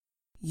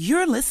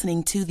You're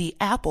listening to the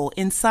Apple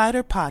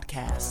Insider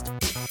Podcast.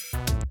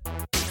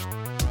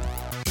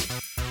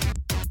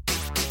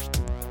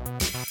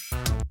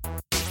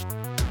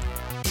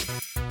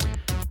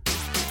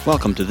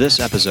 Welcome to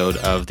this episode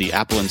of the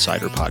Apple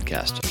Insider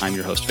Podcast. I'm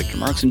your host, Victor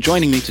Marks, and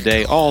joining me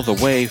today, all the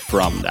way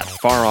from that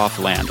far-off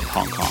land of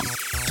Hong Kong,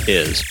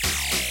 is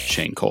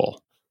Shane Cole.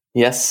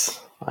 Yes,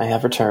 I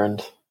have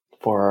returned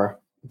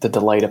for the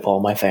delight of all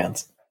my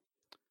fans.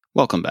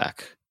 Welcome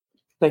back.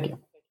 Thank you.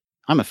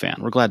 I'm a fan.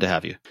 We're glad to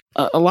have you.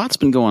 A lot's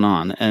been going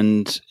on,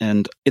 and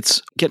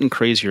it's getting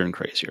crazier and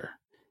crazier.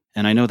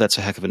 And I know that's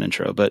a heck of an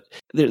intro, but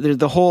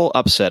the whole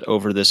upset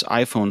over this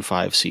iPhone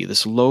 5C,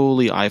 this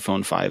lowly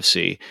iPhone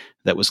 5C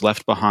that was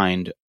left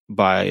behind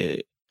by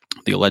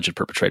the alleged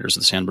perpetrators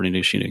of the San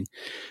Bernardino shooting,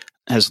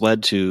 has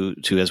led to,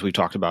 as we've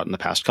talked about in the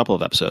past couple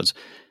of episodes,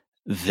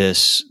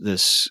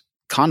 this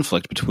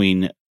conflict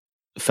between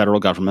federal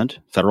government,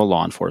 federal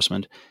law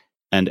enforcement,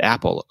 and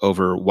Apple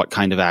over what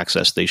kind of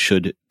access they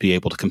should be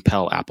able to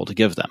compel Apple to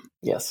give them.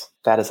 Yes,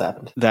 that has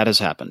happened. That has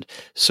happened.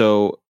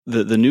 So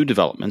the new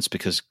developments,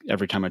 because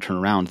every time I turn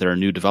around, there are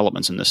new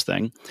developments in this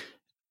thing,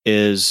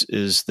 is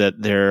that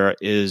there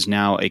is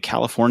now a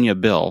California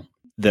bill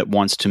that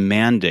wants to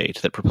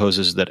mandate, that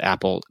proposes that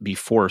Apple be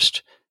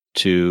forced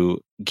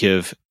to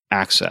give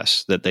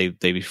access, that they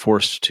be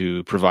forced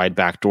to provide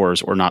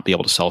backdoors or not be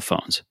able to sell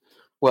phones.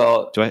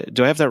 Well, do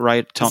I have that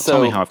right? Tell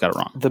me how I've got it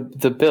wrong.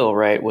 The bill,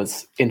 right,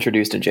 was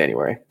introduced in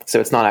January, so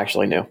it's not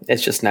actually new.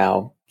 It's just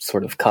now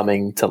sort of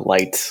coming to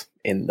light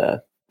in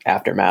the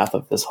aftermath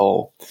of this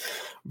whole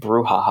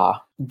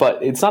brouhaha.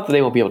 But it's not that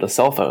they won't be able to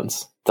sell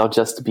phones; they'll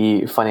just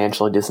be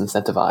financially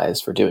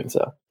disincentivized for doing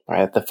so.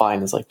 Right? The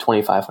fine is like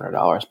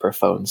 $2,500 per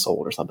phone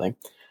sold or something.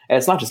 And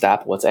it's not just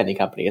Apple; it's any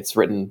company. It's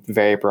written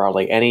very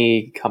broadly.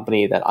 Any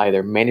company that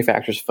either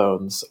manufactures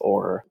phones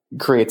or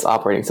creates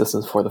operating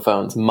systems for the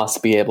phones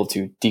must be able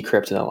to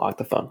decrypt and unlock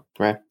the phone,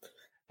 right?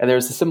 And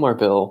there's a similar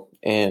bill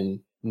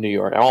in New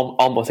York,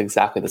 almost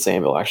exactly the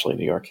same bill actually in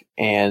New York,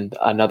 and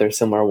another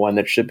similar one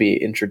that should be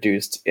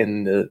introduced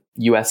in the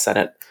U.S.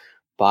 Senate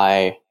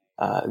by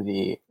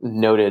the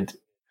noted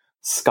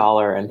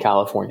scholar and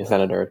California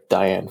Senator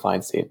Dianne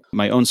Feinstein.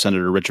 My own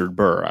Senator Richard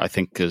Burr, I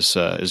think, is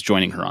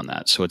joining her on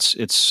that. So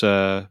it's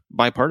a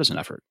bipartisan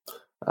effort.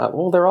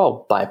 Well, they're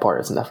all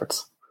bipartisan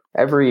efforts.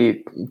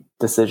 Every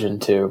decision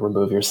to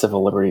remove your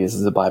civil liberties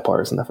is a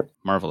bipartisan effort.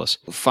 Marvelous.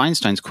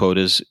 Feinstein's quote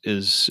is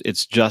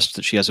it's just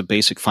that she has a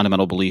basic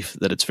fundamental belief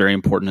that it's very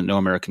important that no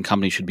American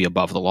company should be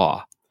above the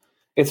law.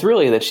 It's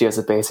really that she has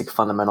a basic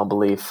fundamental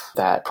belief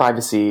that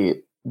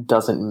privacy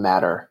doesn't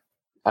matter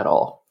at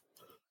all.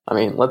 I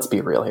mean, let's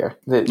be real here.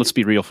 Let's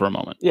be real for a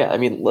moment. Yeah, I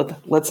mean,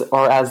 let's,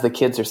 or as the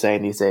kids are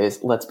saying these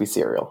days, let's be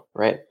serial,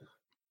 right?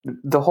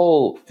 The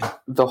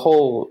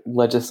whole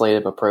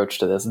legislative approach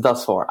to this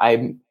thus far,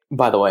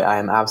 by the way, I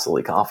am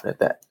absolutely confident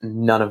that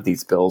none of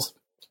these bills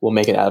will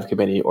make it out of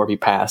committee or be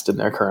passed in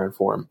their current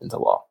form into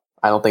law.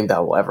 I don't think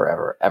that will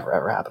ever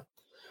happen.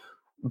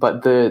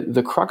 But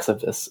the crux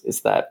of this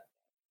is that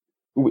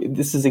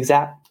this is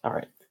all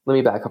right, let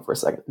me back up for a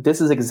second.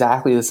 This is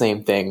exactly the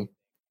same thing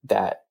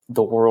that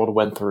the world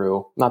went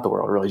through, not the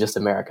world, really, just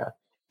America,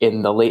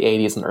 in the late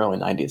 80s and early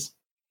 90s,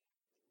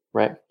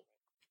 right?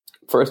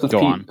 First with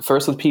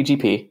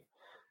PGP,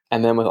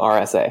 and then with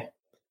RSA.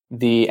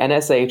 The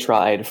NSA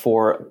tried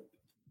for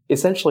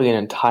essentially an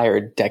entire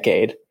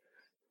decade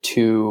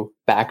to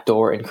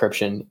backdoor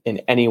encryption in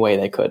any way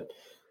they could.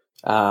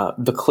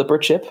 The Clipper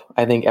chip,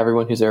 I think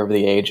everyone who's over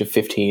the age of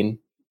 15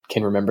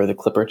 can remember the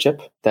Clipper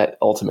chip that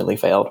ultimately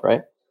failed,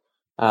 right?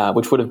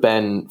 Which would have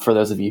been, for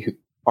those of you who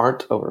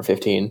aren't over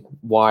 15,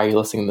 why are you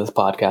listening to this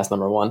podcast,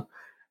 number one?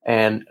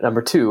 And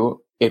number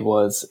two, it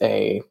was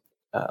a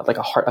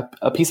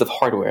piece of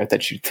hardware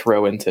that you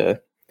throw into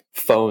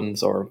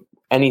phones or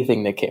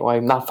anything that came. Well,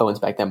 not phones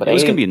back then, but it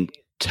was going to be in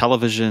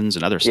televisions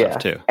and other stuff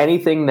too.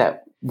 Anything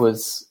that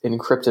was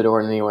encrypted or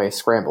in any way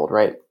scrambled,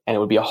 right? And it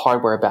would be a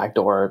hardware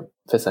backdoor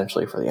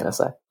essentially for the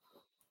NSA.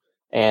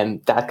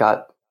 And that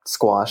got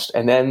squashed.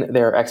 And then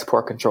there are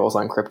export controls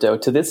on crypto.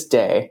 To this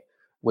day,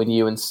 when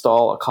you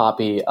install a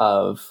copy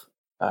of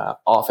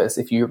Office,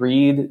 if you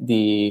read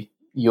the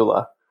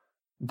EULA,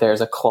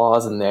 there's a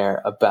clause in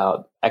there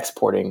about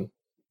exporting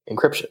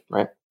encryption,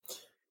 right?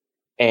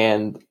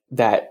 And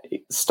that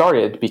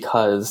started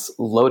because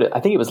Lotus,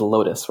 I think it was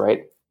Lotus,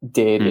 right,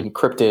 did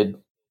encrypted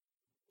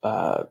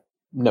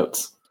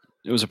notes.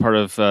 It was a part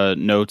of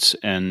Notes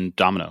and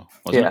Domino,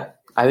 wasn't it? Yeah,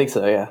 I think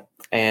so, yeah.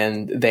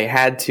 And they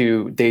had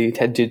two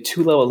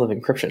levels of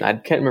encryption. I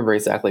can't remember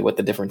exactly what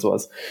the difference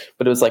was,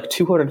 but it was like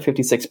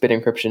 256-bit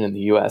encryption in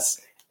the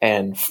US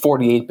and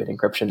 48-bit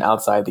encryption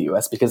outside the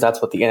US, because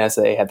that's what the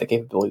NSA had the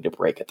capability to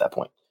break at that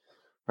point,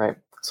 right?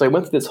 So it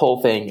went through this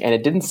whole thing, and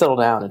it didn't settle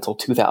down until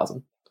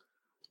 2000.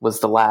 Was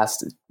the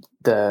last,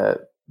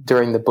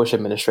 during the Bush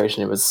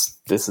administration, it was,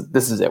 this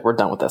is it, we're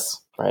done with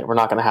this, right? We're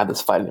not going to have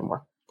this fight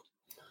anymore.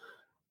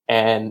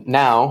 And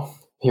now,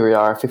 here we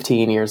are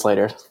 16 years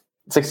later,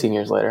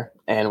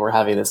 and we're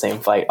having the same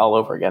fight all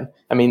over again.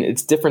 I mean,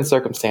 it's different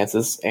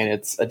circumstances, and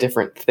it's a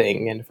different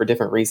thing, and for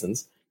different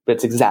reasons. but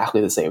it's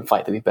exactly the same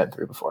fight that we've been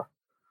through before.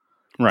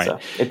 Right. So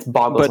it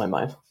boggles my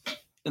mind.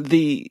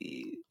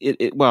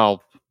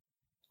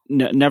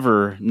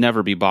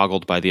 Never be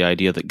boggled by the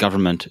idea that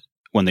government,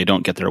 when they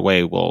don't get their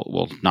way,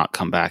 will not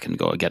come back and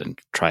go again and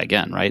try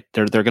again, right?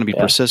 They're going to be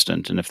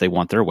persistent, and if they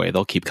want their way,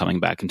 they'll keep coming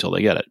back until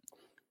they get it.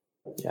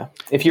 Yeah.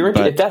 If you're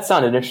if that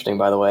sounded interesting,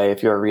 by the way,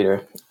 if you're a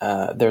reader,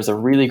 there's a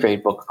really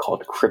great book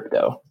called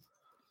Crypto,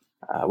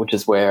 which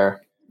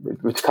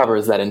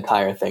covers that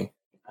entire thing.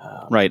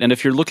 Right. And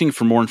if you're looking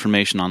for more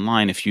information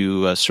online, if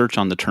you search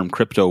on the term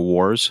crypto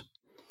wars,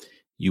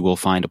 you will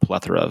find a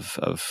plethora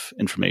of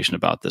information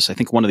about this. I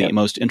think one of the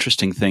most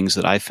interesting things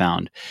that I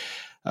found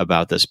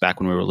about this back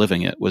when we were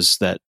living it was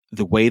that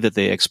the way that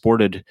they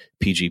exported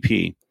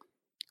PGP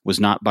was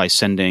not by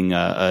sending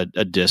a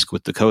disk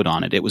with the code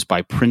on it. It was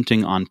by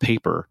printing on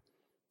paper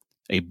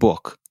a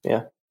book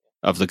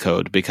of the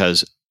code,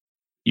 because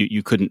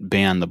you couldn't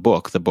ban the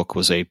book. The book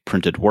was a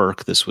printed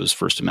work. This was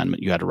First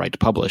Amendment. You had a right to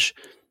publish.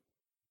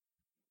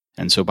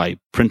 And so by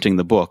printing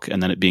the book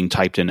and then it being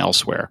typed in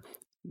elsewhere,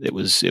 it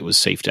was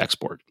safe to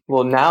export.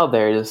 Well, now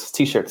there's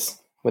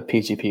T-shirts with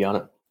PGP on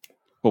it.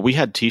 Well, we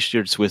had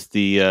T-shirts with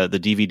the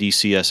DVD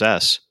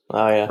CSS.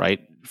 Oh yeah,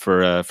 right,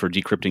 for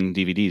decrypting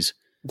DVDs.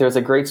 There's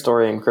a great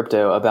story in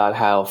Crypto about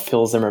how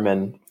Phil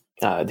Zimmerman,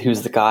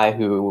 who's the guy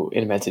who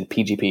invented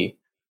PGP,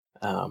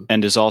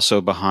 and is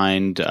also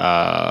behind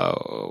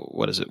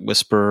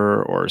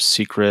Whisper or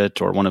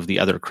Secret or one of the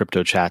other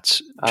crypto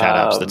chat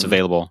apps that's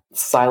available.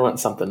 Silent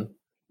something.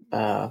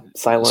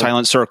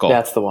 Silent Circle.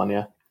 That's the one.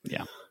 Yeah.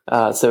 Yeah.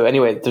 So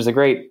anyway, there's a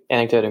great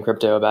anecdote in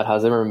Crypto about how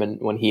Zimmerman,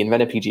 when he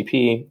invented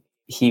PGP,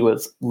 he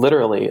was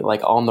literally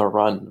like on the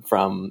run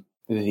from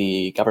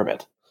the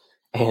government.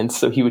 And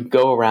so he would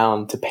go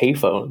around to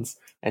payphones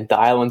and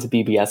dial into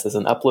BBSs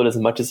and upload as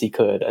much as he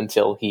could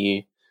until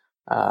he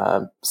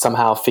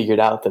somehow figured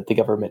out that the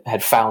government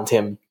had found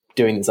him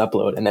doing this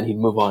upload, and then he'd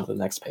move on to the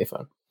next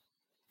payphone.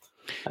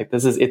 Like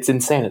it's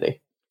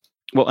insanity.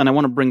 Well, and I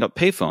want to bring up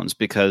payphones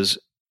because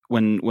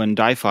when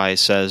Dianne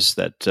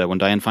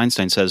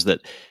Feinstein says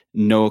that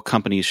no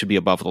company should be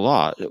above the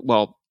law,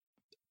 well,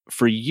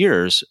 for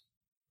years,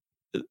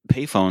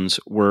 payphones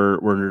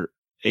were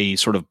a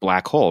sort of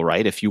black hole,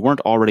 right? If you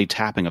weren't already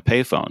tapping a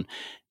payphone,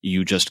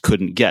 you just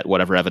couldn't get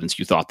whatever evidence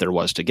you thought there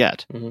was to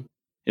get. Mm-hmm.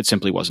 It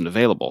simply wasn't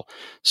available.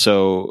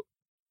 So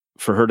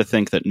for her to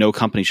think that no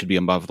company should be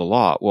above the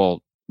law,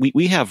 well,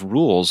 we have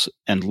rules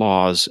and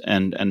laws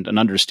and an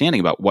understanding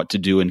about what to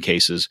do in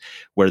cases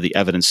where the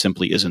evidence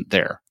simply isn't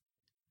there.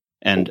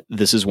 And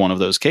this is one of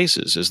those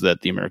cases, is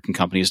that the American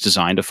company has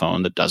designed a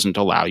phone that doesn't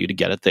allow you to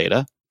get at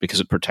data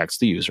because it protects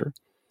the user.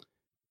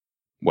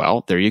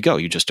 Well, there you go.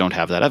 You just don't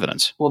have that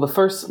evidence. Well,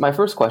 my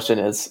first question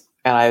is,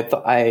 and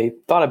I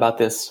thought about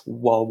this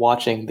while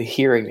watching the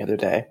hearing the other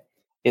day,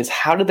 is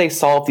how did they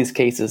solve these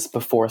cases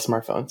before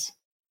smartphones?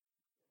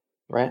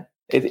 Right?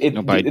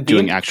 By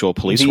doing actual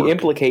police work. The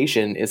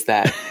implication is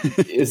that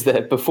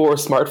before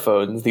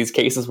smartphones, these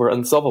cases were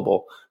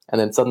unsolvable. And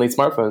then suddenly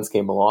smartphones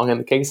came along and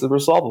the cases were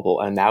solvable.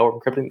 And now we're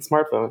encrypting the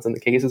smartphones and the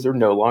cases are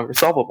no longer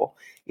solvable.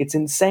 It's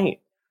insane.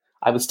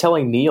 I was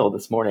telling Neil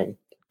this morning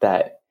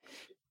that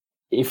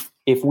if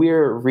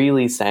we're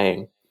really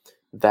saying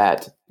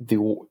that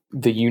the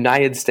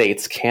United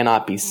States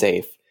cannot be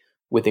safe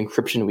with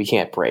encryption we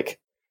can't break,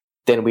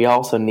 then we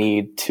also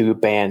need to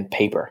ban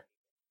paper,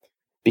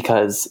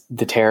 because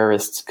the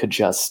terrorists could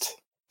just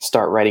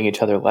start writing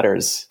each other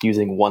letters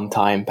using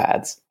one-time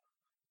pads,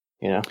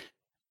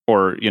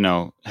 Or,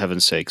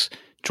 heaven's sakes,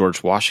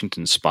 George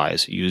Washington's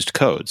spies used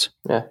codes.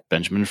 Yeah.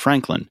 Benjamin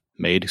Franklin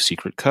made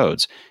secret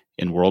codes.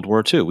 In World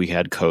War II, we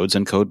had codes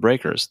and code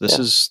breakers. This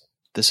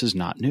is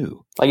not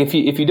new. Like if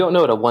you don't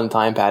know what a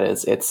one-time pad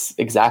is, it's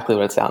exactly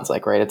what it sounds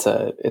like, right? It's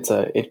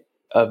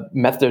a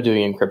method of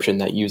doing encryption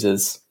that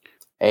uses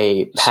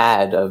a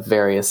pad of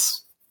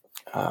various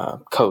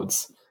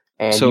codes,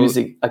 and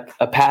using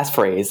a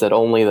passphrase that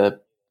only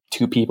the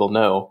two people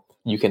know,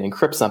 you can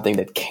encrypt something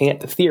that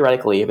can't,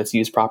 theoretically, if it's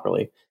used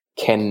properly,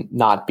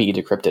 cannot be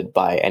decrypted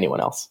by anyone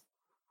else.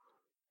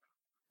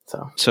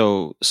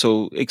 So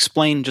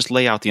explain, just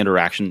lay out the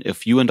interaction.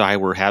 If you and I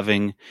were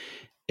having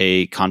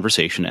a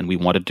conversation and we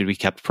wanted to be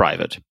kept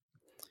private,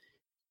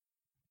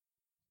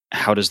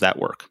 how does that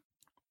work?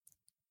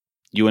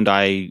 You and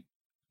I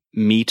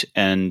meet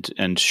and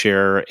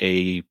share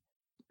a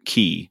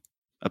key,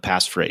 a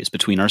passphrase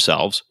between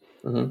ourselves,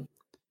 mm-hmm.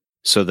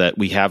 so that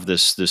we have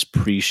this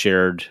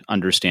pre-shared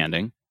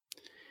understanding,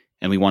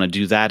 and we want to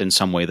do that in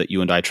some way that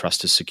you and I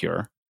trust is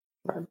secure.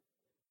 Right.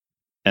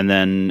 And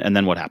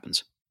then what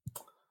happens?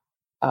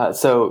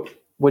 So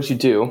what you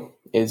do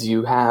is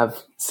you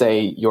have,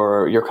 say,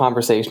 your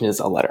conversation is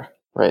a letter,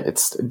 right?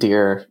 It's,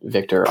 "Dear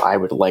Victor, I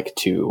would like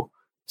to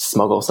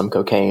smuggle some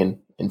cocaine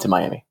into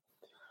Miami."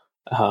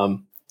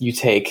 You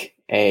take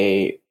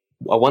a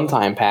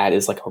one-time pad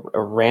is like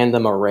a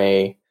random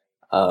array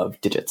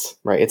of digits,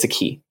 right? It's a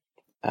key.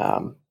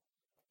 And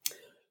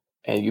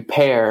you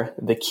pair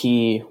the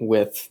key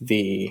with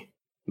the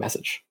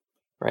message,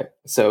 right?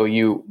 So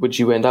what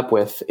you end up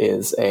with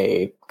is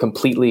a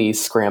completely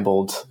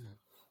scrambled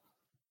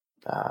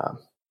uh,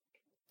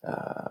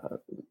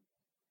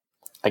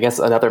 I guess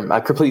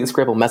a completely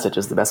scribbled message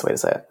is the best way to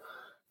say it.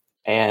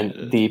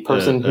 And the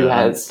person who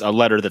has a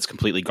letter that's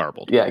completely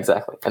garbled. Yeah,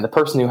 exactly. And the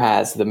person who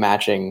has the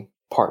matching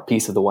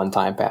piece of the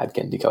one-time pad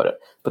can decode it.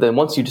 But then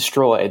once you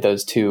destroy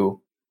those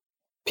two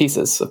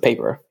pieces of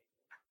paper,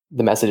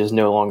 the message is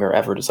no longer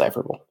ever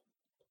decipherable.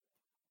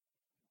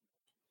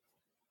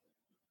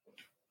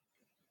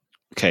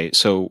 Okay,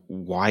 so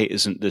why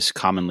isn't this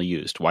commonly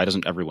used? Why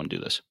doesn't everyone do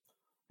this?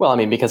 Well, I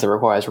mean, because it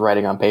requires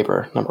writing on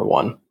paper, number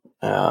one.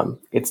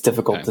 It's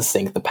difficult to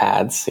sync the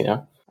pads,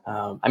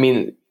 I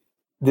mean,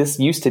 this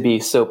used to be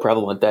so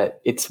prevalent that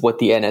it's what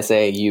the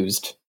NSA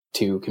used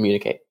to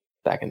communicate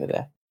back in the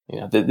day.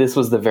 This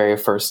was the very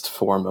first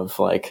form of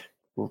like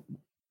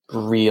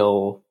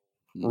real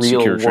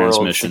Secure world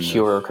transmission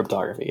secure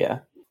cryptography. Yeah.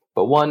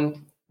 But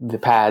one, the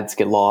pads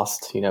get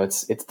lost,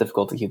 it's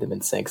difficult to keep them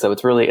in sync. So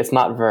it's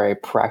not very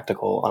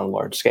practical on a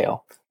large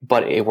scale,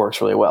 but it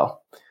works really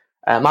well.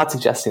 I'm not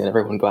suggesting that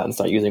everyone go out and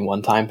start using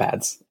one-time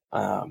pads,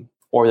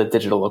 or the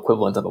digital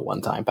equivalent of a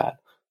one-time pad.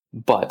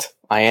 But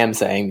I am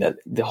saying that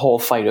the whole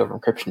fight over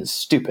encryption is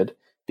stupid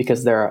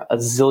because there are a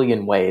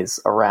zillion ways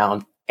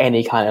around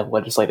any kind of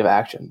legislative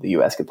action the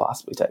U.S. could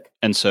possibly take.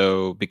 And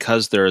so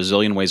because there are a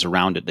zillion ways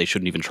around it, they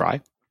shouldn't even try?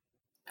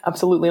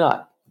 Absolutely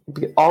not.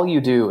 All you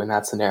do in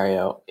that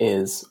scenario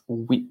is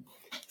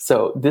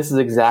So this is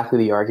exactly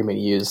the argument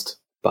used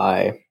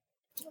by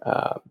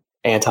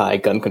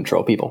anti-gun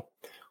control people.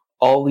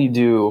 All you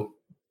do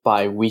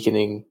by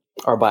weakening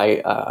or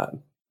by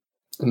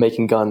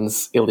making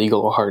guns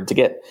illegal or harder to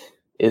get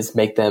is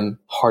make them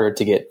harder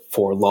to get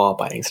for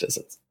law-abiding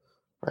citizens,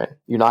 right?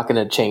 You're not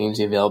going to change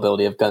the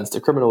availability of guns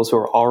to criminals who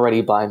are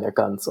already buying their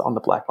guns on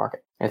the black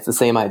market. And it's the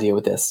same idea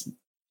with this.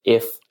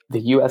 If the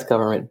U.S.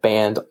 government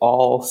banned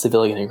all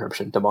civilian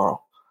encryption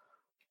tomorrow,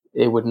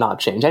 it would not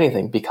change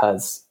anything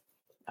because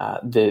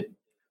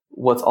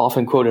what's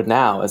often quoted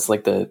now as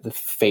like the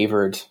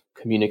favored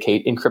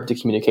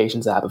encrypted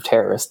communications app of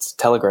terrorists,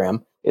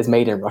 Telegram, is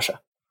made in Russia,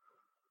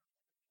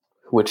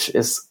 which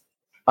is,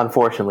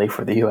 unfortunately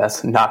for the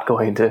U.S., not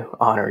going to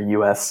honor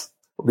U.S.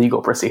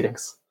 legal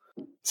proceedings.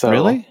 So,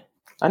 really?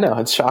 I know.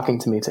 It's shocking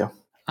to me, too.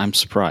 I'm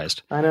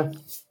surprised. I know.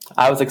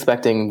 I was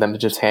expecting them to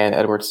just hand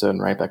Edward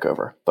Snowden right back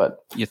over.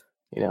 But,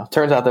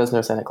 turns out there's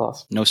no Santa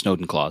Claus. No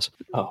Snowden clause.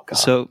 Oh, God.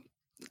 So,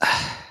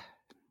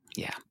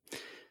 yeah.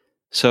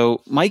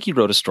 So Mikey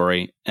wrote a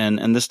story,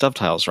 and this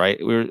dovetails, right?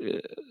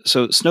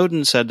 So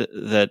Snowden said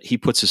that he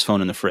puts his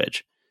phone in the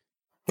fridge.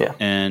 Yeah.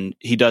 And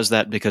he does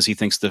that because he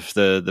thinks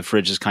the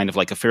fridge is kind of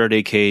like a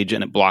Faraday cage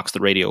and it blocks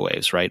the radio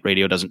waves, right?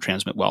 Radio doesn't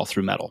transmit well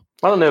through metal.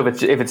 I don't know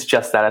if it's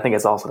just that. I think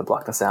it's also to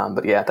block the sound,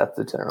 but yeah, that's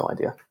the general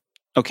idea.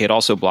 Okay, it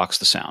also blocks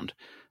the sound,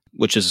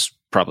 which is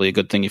probably a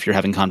good thing if you're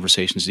having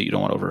conversations that you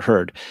don't want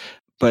overheard.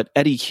 But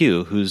Eddie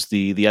Q, who's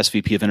the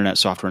SVP of Internet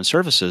Software and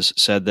Services,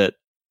 said that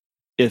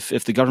if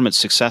the government's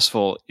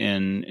successful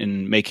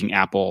in making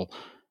Apple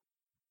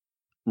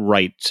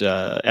write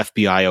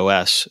FBI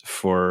OS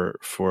for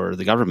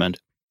the government,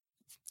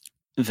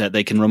 that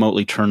they can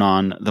remotely turn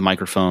on the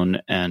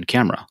microphone and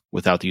camera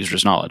without the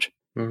user's knowledge.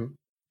 Mm-hmm.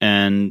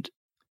 And,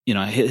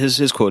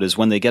 his quote is,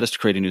 when they get us to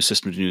create a new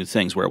system to do new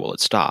things, where will it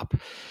stop?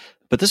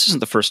 But this isn't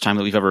the first time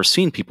that we've ever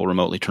seen people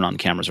remotely turn on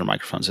cameras or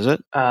microphones, is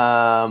it?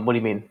 What do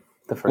you mean,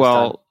 the first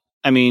time?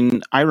 I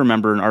mean, I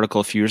remember an article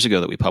a few years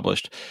ago that we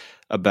published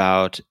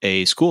about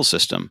a school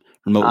system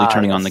remotely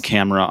turning on the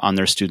camera on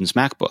their students'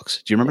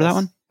 MacBooks. Do you remember that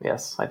one?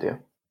 Yes, I do.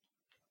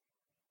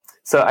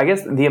 So I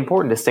guess the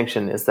important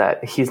distinction is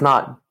that he's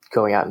not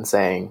going out and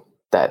saying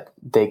that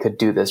they could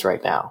do this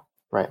right now,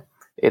 right?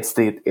 It's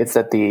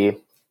that the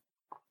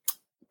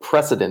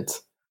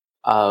precedent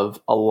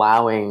of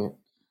allowing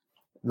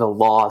the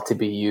law to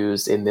be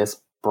used in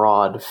this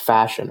broad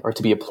fashion or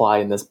to be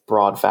applied in this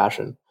broad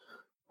fashion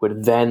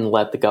would then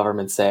let the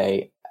government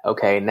say,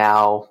 okay,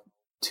 now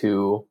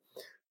to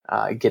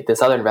get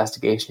this other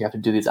investigation, you have to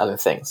do these other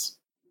things,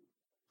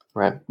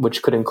 right?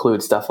 Which could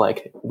include stuff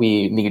like,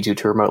 we need you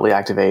to remotely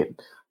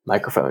activate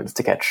microphones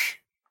to catch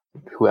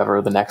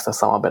whoever the next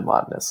Osama bin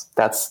Laden is.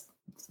 That's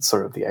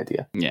sort of the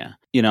idea. Yeah.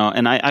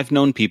 And I've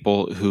known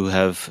people who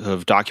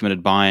have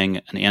documented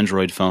buying an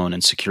Android phone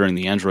and securing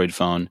the Android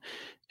phone.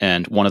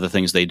 And one of the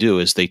things they do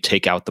is they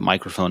take out the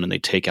microphone and they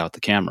take out the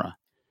camera.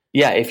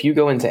 Yeah. If you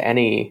go into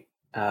any,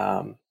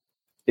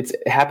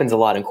 it happens a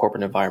lot in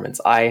corporate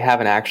environments. I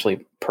haven't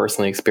actually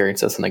personally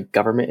experienced this in a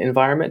government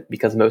environment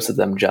because most of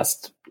them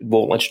just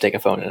won't let you take a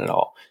phone in at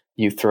all.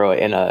 You throw it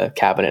in a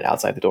cabinet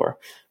outside the door.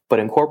 But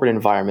in corporate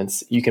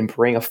environments, you can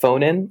bring a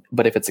phone in,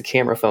 but if it's a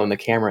camera phone, the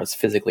camera is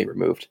physically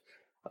removed.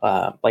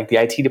 Like the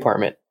IT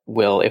department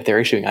will, if they're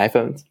issuing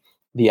iPhones,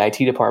 the IT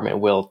department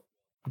will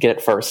get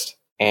it first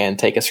and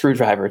take a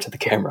screwdriver to the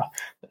camera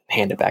and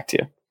hand it back to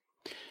you.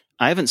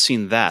 I haven't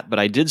seen that, but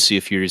I did see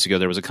a few years ago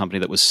there was a company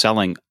that was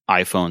selling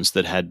iPhones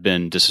that had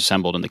been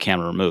disassembled and the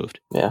camera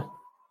removed. Yeah.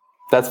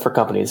 That's for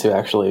companies who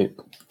actually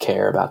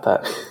care about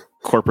that.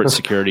 Corporate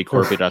security,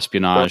 corporate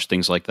espionage,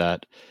 things like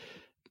that.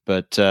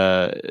 But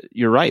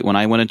you're right. When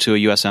I went into a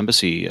U.S.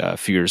 embassy a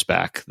few years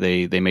back,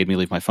 they made me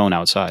leave my phone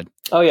outside.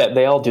 Oh yeah,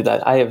 they all do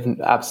that. I have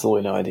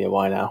absolutely no idea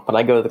why now, but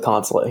I go to the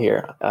consulate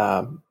here.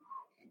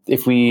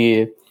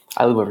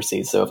 I live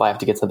overseas, so if I have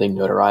to get something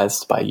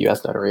notarized by a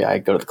U.S. notary, I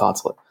go to the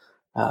consulate,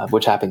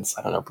 which happens,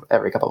 I don't know,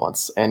 every couple of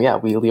months. And yeah,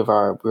 we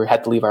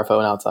had to leave our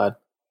phone outside.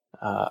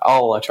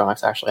 All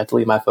electronics, actually. I had to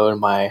leave my phone,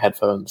 my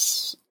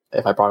headphones.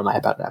 If I brought my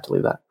iPad, I have to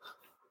leave that.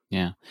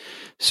 Yeah.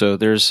 So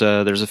there's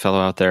a fellow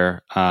out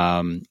there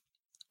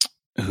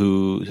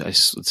who,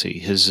 let's see,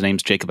 his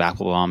name's Jacob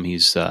Applebaum.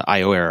 He's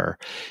IO error,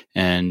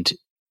 and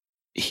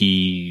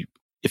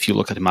if you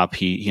look at him up,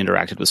 he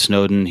interacted with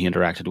Snowden, he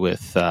interacted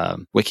with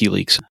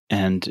WikiLeaks,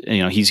 and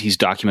he's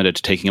documented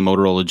taking a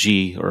Motorola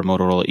G or a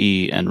Motorola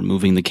E and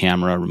removing the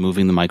camera,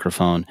 removing the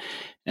microphone,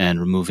 and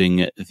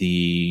removing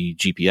the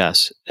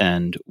GPS.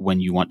 And when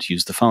you want to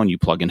use the phone, you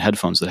plug in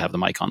headphones that have the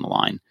mic on the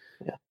line.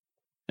 Yeah.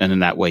 And in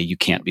that way, you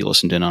can't be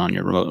listened in on.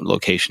 Your remote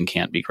location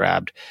can't be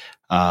grabbed.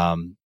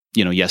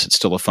 Yes, it's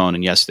still a phone,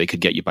 and yes, they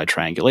could get you by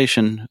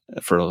triangulation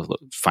for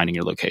finding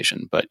your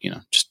location, but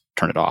just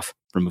turn it off,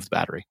 remove the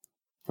battery.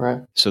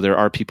 Right. So there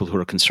are people who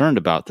are concerned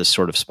about this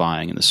sort of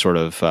spying and this sort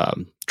of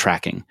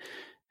tracking.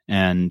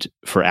 And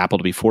for Apple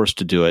to be forced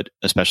to do it,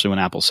 especially when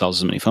Apple sells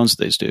as many phones as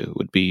they do,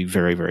 would be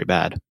very, very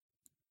bad.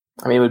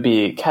 I mean, it would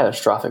be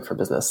catastrophic for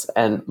business.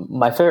 And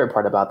my favorite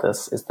part about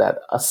this is that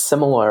a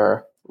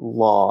similar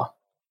law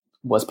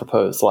was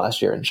proposed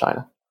last year in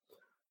China.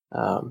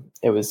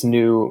 It was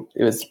new.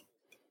 It was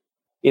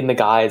in the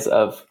guise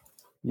of,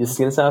 this is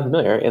going to sound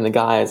familiar, in the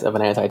guise of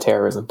an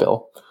anti-terrorism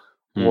bill,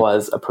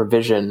 was a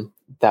provision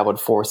that would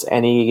force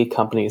any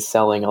company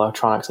selling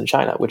electronics in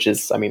China, which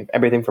is, I mean,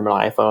 everything from an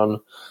iPhone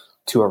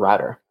to a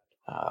router.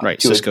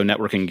 Right, Cisco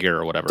networking gear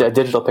or whatever. A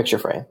digital picture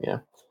frame,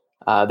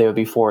 they would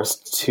be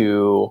forced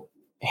to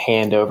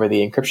hand over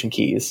the encryption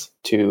keys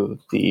to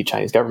the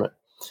Chinese government.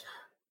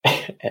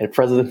 And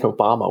President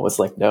Obama was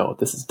like, no,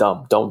 this is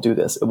dumb. Don't do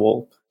this. It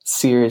will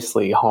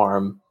seriously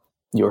harm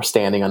your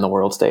standing on the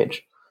world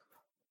stage.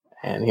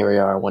 And here we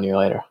are 1 year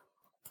later.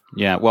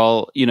 Yeah,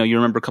 well, you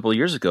remember a couple of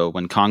years ago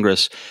when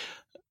Congress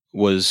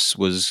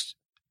was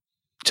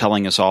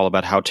telling us all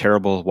about how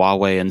terrible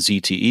Huawei and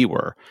ZTE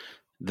were,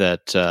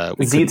 that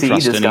we couldn't ZTE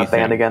trust just anything. got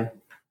banned again.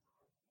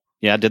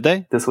 Yeah, did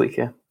they? This week,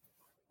 yeah.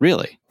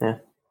 Really? Yeah.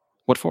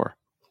 What for?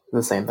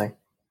 The same thing.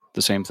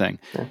 The same thing.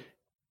 Yeah.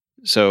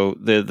 So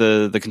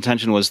the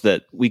contention was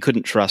that we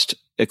couldn't trust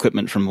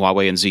equipment from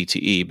Huawei and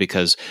ZTE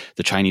because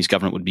the Chinese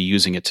government would be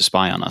using it to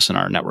spy on us in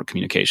our network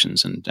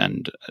communications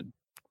and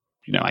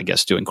I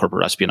guess doing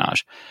corporate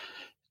espionage.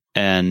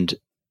 And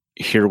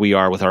here we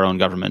are with our own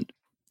government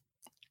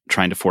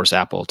trying to force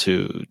Apple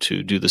to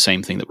do the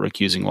same thing that we're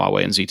accusing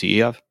Huawei and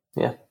ZTE of.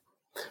 Yeah.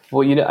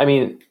 Well, I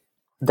mean,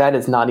 that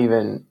is not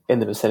even in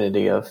the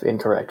vicinity of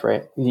incorrect,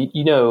 right?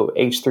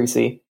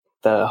 H3C,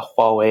 the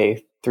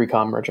Huawei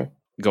 3Com merger.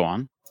 Go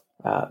on.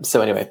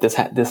 So anyway,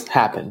 this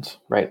happened,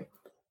 right?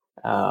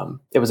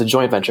 It was a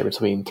joint venture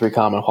between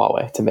 3Com and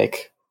Huawei to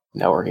make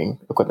networking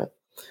equipment.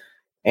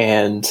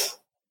 And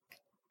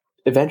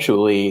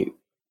eventually,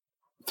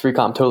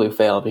 3Com totally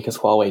failed because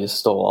Huawei just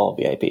stole all of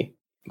the IP.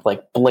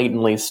 Like,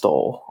 blatantly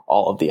stole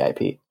all of the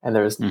IP. And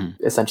there's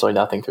essentially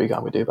nothing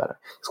 3Com could do about it.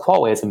 Because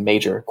Huawei is a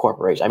major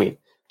corporation. I mean,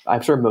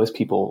 I'm sure most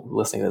people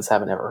listening to this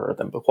haven't ever heard of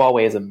them, but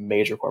Huawei is a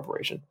major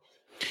corporation.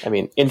 I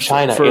mean, in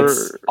China,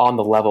 it's on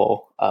the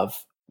level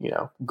of,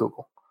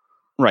 Google.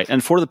 Right.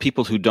 And for the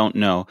people who don't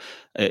know,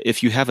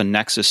 if you have a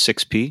Nexus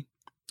 6P,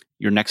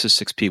 your Nexus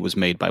 6P was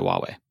made by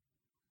Huawei.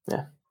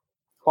 Yeah.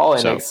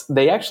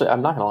 Huawei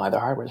I'm not going to lie,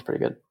 their hardware is pretty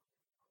good.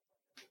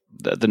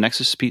 The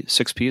Nexus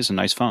 6P is a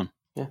nice phone.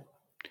 Yeah.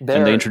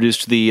 And they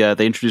introduced the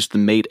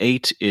Mate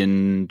 8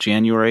 in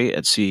January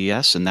at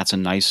CES, and that's a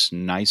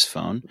nice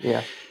phone.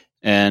 Yeah.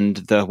 And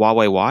the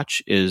Huawei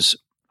watch is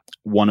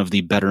one of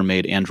the better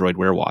made Android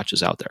Wear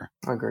watches out there.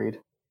 Agreed.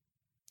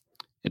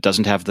 It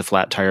doesn't have the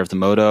flat tire of the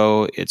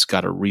Moto. It's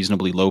got a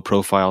reasonably low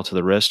profile to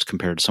the wrist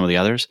compared to some of the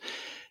others.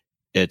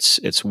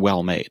 It's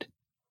well made.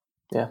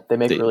 Yeah, they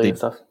make really good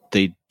stuff.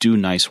 They do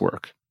nice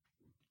work.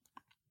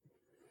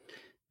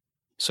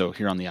 So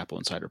here on the Apple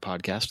Insider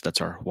podcast,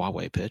 that's our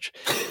Huawei pitch.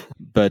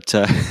 But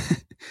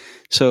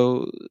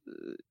so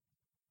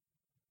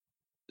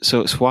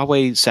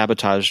Huawei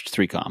sabotaged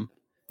 3Com.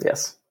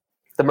 Yes.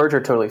 The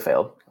merger totally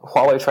failed.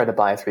 Huawei tried to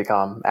buy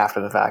 3Com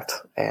after the fact,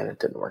 and it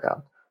didn't work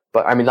out.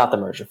 But I mean, not the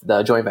merger.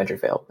 The joint venture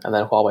failed. And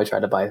then Huawei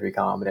tried to buy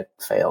 3Com, and it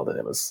failed. And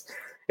it was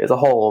a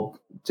whole,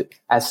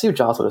 as Steve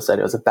Jobs would have said,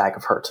 it was a bag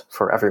of hurt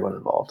for everyone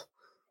involved.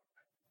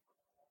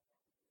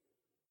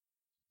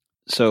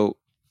 So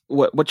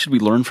what should we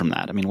learn from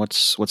that? I mean,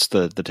 what's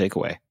the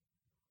takeaway?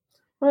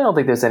 I don't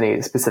think there's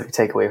any specific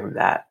takeaway from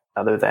that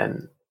other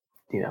than,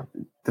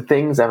 the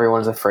things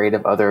everyone's afraid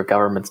of other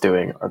governments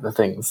doing are the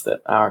things that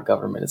our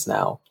government is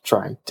now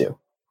trying to do.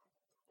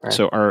 Right?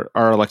 So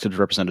our elected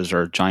representatives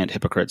are giant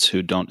hypocrites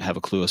who don't have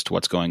a clue as to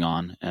what's going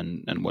on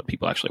and what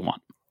people actually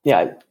want.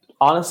 Yeah,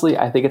 honestly,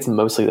 I think it's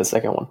mostly the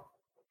second one.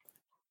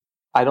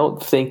 I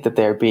don't think that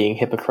they're being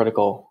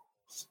hypocritical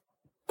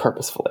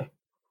purposefully.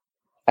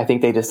 I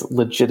think they just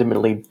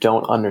legitimately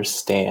don't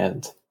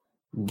understand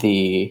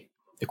the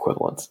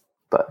equivalence.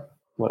 But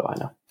what do I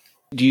know?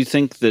 Do you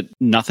think that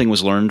nothing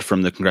was learned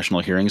from the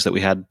congressional hearings that we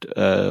had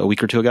a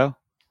week or two ago?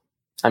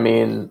 I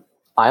mean,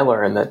 I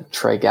learned that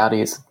Trey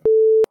Gowdy's.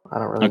 I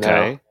don't really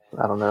know.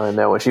 I don't really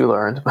know what you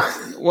learned.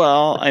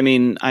 Well, I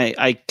mean,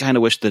 I kind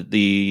of wish that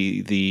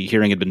the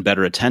hearing had been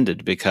better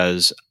attended,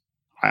 because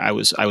I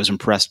was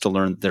impressed to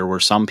learn that there were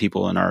some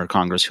people in our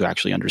Congress who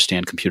actually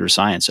understand computer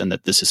science, and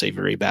that this is a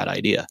very bad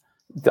idea.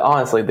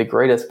 Honestly, the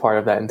greatest part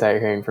of that entire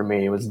hearing for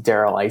me was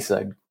Daryl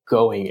Issa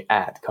going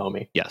at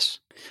Comey. Yes.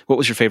 What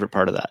was your favorite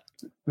part of that?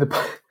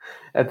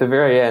 At the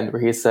very end,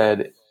 where he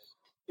said,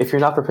 "If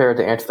you're not prepared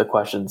to answer the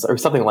questions," or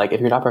something like, "If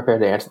you're not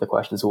prepared to answer the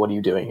questions, what are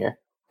you doing here?"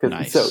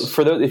 Nice. So,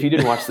 for those, if you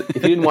didn't watch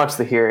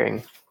the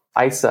hearing,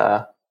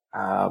 Issa,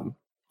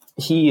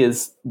 he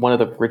is one of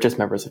the richest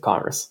members of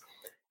Congress,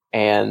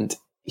 and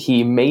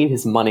he made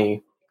his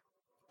money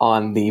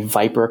on the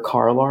Viper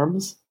car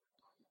alarms,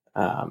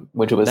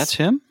 which was that's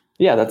him.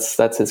 Yeah,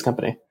 that's his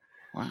company.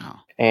 Wow.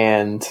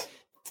 And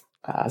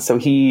so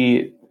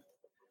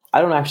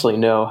I don't actually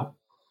know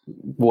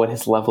what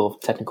his level of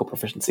technical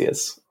proficiency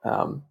is,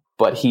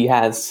 but he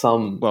has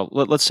some. Well,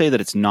 let's say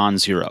that it's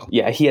non-zero.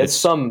 Yeah, he has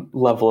some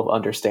level of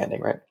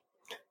understanding, right?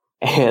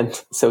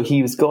 And so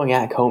he was going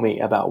at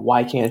Comey about,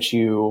 why can't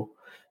you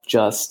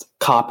just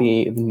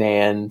copy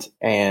NAND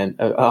and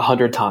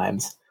 100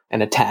 times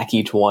and attack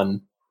each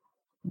one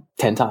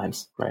 10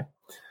 times, right?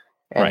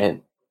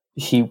 And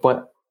he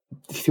went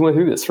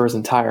through this for his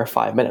entire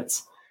 5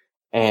 minutes.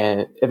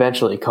 And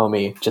eventually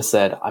Comey just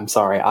said, "I'm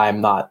sorry, I'm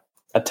not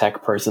a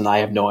tech person. I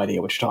have no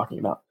idea what you're talking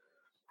about."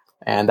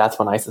 And that's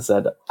when Issa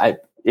said,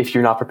 "If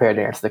you're not prepared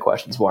to answer the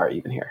questions, why are you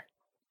even here?"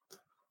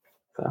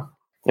 So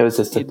it was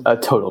just a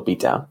total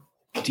beatdown.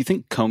 Do you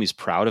think Comey's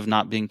proud of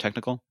not being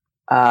technical?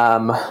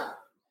 Not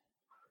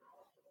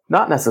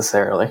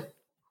necessarily.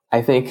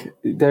 I think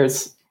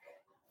there's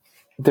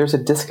a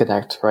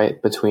disconnect,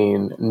 right,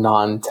 between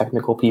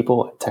non-technical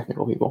people and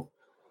technical people.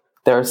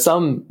 There are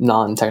some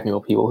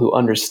non-technical people who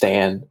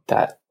understand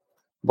that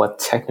what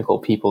technical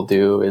people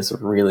do is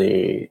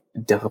really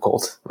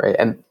difficult, right?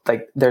 And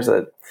like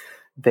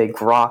they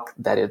grok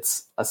that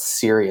it's a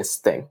serious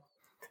thing.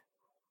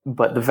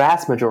 But the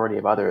vast majority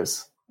of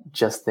others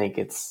just think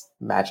it's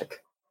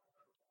magic.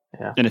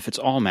 Yeah. And if it's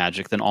all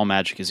magic, then all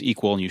magic is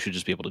equal and you should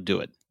just be able to do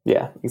it.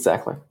 Yeah,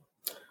 exactly.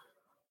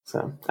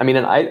 So, I mean,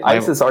 and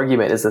Issa's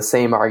argument is the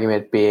same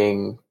argument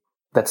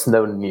that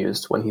Snowden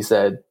used when he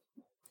said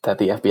that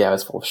the FBI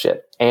was full of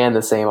shit, and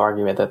the same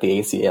argument that the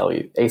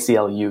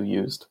ACLU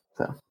used.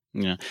 So,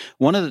 yeah.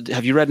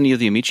 Have you read any of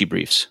the Amici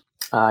briefs?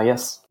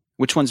 Yes.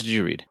 Which ones did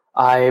you read?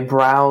 I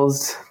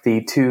browsed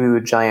the two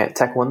giant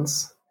tech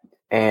ones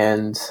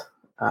and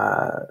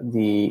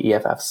the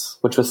EFFs,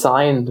 which was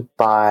signed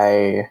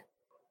by,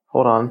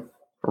 Ron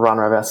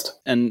Rivest.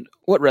 And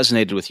what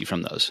resonated with you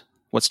from those?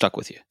 What stuck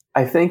with you?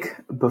 I think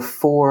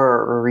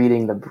before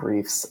reading the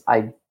briefs,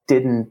 I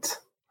didn't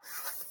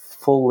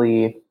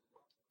fully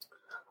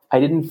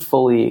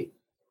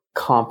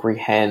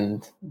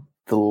comprehend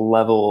the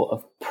level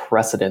of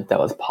precedent that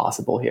was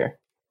possible here,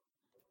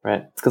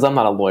 right? It's because I'm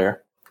not a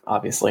lawyer,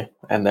 obviously,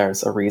 and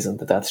there's a reason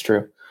that that's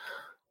true.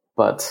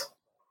 But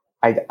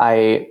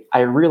I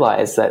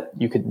realized that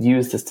you could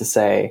use this to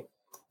say,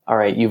 all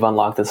right, you've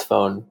unlocked this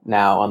phone,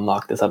 now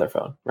unlock this other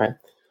phone, right?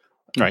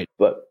 Right.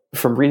 But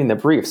from reading the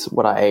briefs,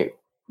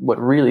 what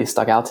really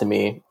stuck out to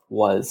me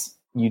was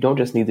you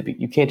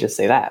can't just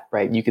say that,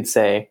 right? You could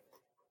say,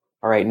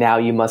 all right, now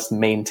you must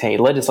maintain,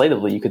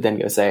 legislatively, you could then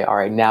go say, all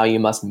right, now you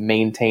must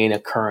maintain a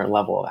current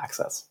level of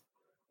access,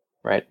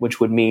 right? Which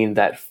would mean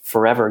that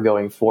forever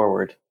going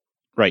forward.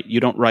 Right. You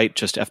don't write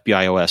just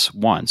FBI OS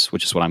once,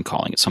 which is what I'm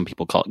calling it. Some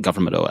people call it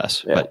government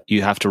OS, but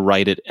you have to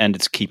write it and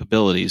its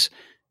capabilities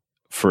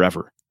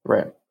forever.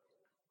 Right.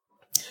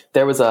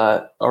 There was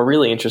a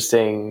really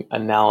interesting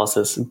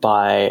analysis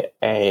by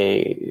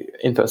a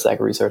InfoSec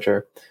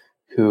researcher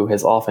who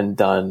has often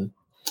done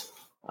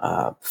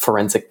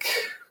forensic,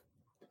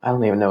 I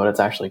don't even know what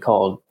it's actually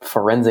called,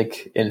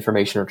 forensic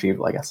information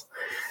retrieval, I guess.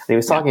 And he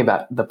was talking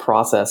about the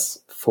process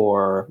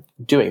for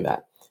doing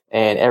that.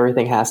 And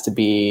everything has to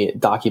be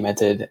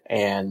documented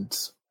and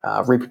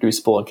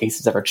reproducible in case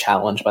it's ever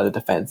challenged by the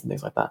defense and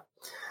things like that.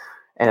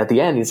 And at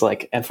the end, he's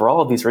like, and for all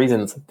of these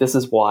reasons, this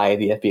is why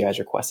the FBI's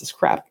request is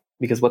crap.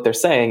 Because what they're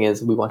saying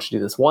is, we want you to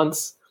do this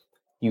once.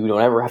 You don't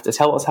ever have to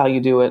tell us how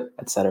you do it,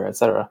 et cetera, et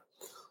cetera.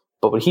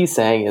 But what he's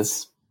saying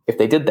is, if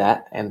they did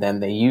that and then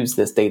they used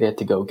this data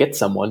to go get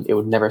someone, it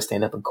would never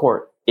stand up in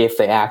court if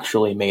they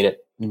actually made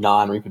it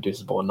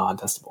non-reproducible and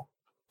non-testable.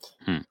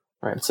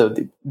 Right. So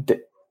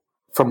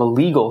from a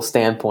legal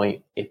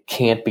standpoint, it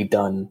can't be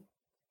done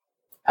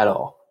at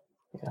all,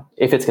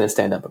 if it's going to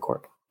stand up in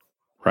court.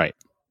 Right.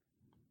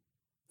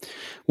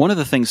 One of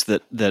the things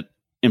that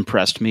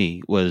impressed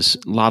me was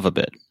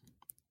LavaBit.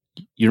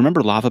 You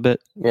remember LavaBit?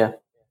 Yeah.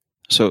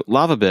 So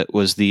LavaBit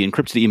was the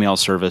encrypted email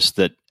service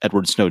that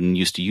Edward Snowden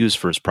used to use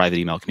for his private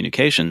email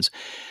communications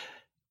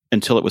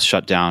until it was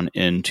shut down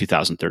in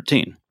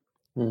 2013.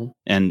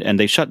 And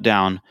they shut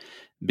down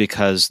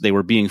because they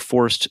were being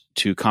forced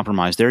to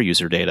compromise their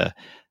user data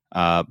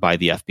by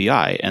the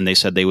FBI, and they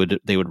said they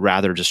would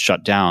rather just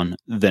shut down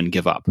than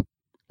give up.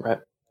 Right.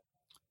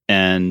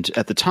 And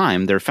at the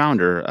time, their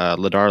founder,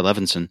 Ladar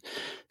Levinson,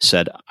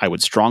 said, "I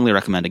would strongly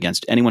recommend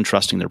against anyone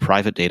trusting their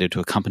private data to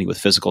a company with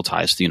physical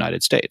ties to the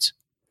United States."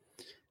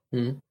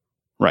 Mm-hmm.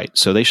 Right.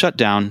 So they shut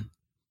down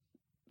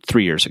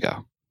 3 years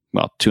ago.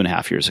 Well,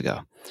 2.5 years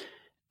ago.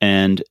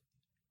 And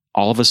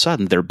all of a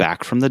sudden, they're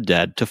back from the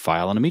dead to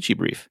file an Amici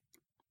brief.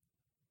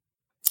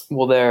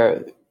 Well,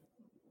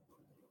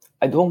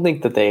 I don't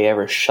think that they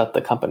ever shut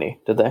the company,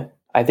 did they?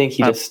 I think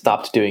he just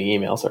stopped doing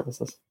email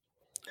services.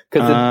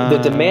 Because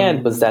the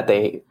demand was that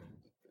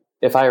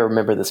if I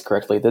remember this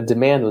correctly, the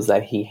demand was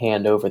that he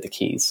hand over the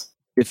keys.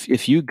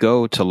 If you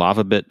go to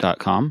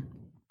lavabit.com,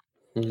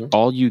 mm-hmm.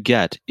 all you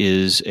get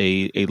is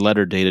a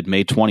letter dated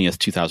May 20th,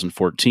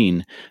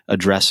 2014,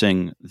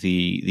 addressing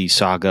the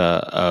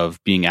saga of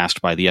being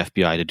asked by the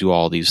FBI to do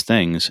all these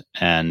things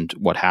and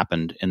what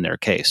happened in their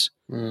case.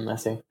 I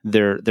see.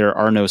 There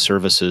are no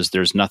services.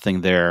 There's nothing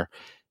there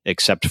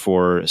except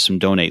for some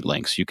donate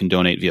links. You can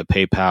donate via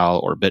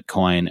PayPal or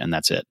Bitcoin, and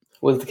that's it.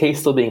 Was the case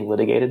still being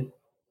litigated?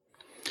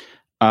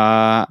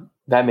 That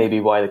may be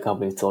why the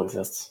company still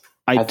exists.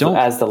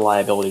 As the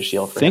liability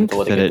shield for him to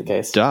litigate the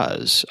case.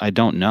 Does. I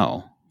don't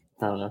know.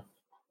 I don't know.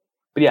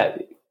 But yeah,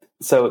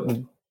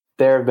 so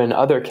there have been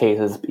other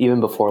cases, even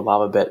before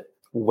LavaBit,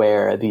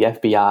 where the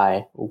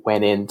FBI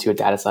went into a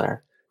data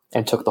center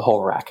and took the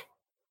whole rack.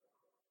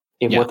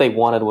 If what they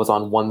wanted was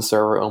on one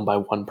server owned by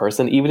one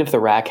person, even if the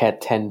rack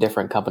had 10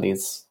 different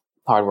companies'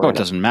 hardware. Oh, it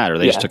doesn't matter.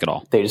 They just took it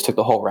all. They just took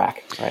the whole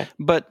rack, right?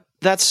 But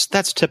that's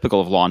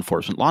typical of law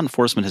enforcement. Law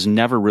enforcement has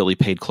never really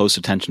paid close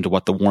attention to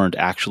what the warrant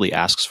actually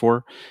asks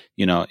for.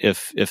 You know,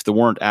 if the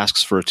warrant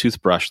asks for a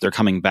toothbrush, they're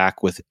coming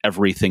back with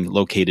everything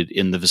located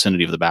in the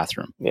vicinity of the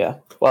bathroom. Yeah.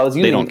 Well,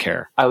 they don't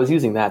care. I was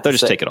using that. They'll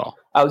just take it all.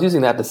 I was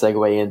using that to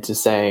segue into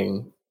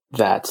saying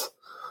that.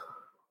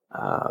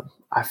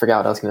 I forgot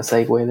what I was going to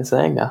segue into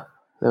saying now.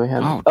 That we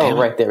had.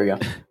 Right, there we go.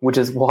 Which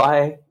is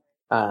why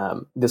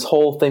this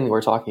whole thing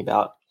we're talking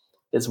about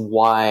is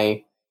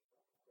why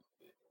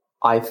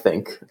I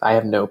think, I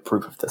have no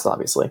proof of this,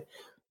 obviously,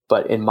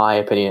 but in my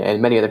opinion,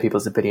 and many other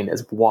people's opinion,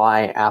 is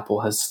why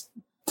Apple has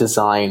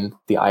designed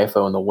the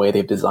iPhone the way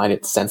they've designed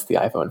it since the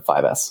iPhone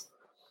 5S.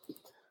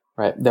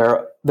 Right?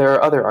 There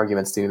are other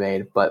arguments to be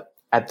made, but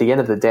at the end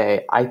of the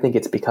day, I think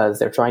it's because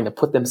they're trying to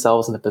put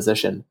themselves in a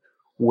position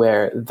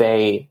where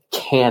they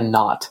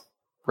cannot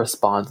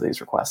respond to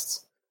these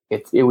requests.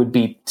 It would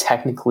be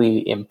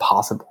technically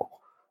impossible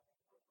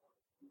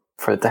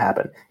for it to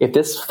happen. If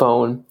this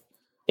phone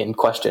in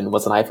question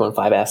was an iPhone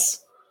 5S,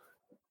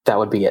 that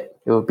would be it.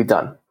 It would be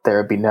done. There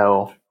would be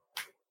no...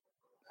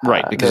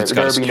 Right, because it's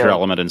got a secure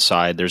element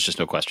inside. There's just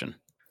no question.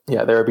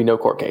 Yeah, there would be no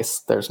court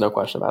case. There's no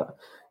question about it.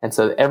 And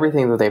so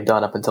everything that they've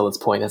done up until this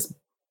point has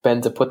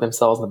been to put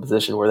themselves in a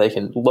position where they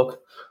can look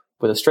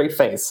with a straight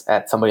face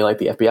at somebody like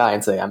the FBI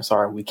and say, "I'm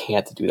sorry, we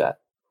can't do that.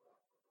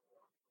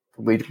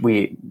 We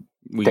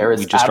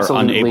just are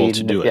unable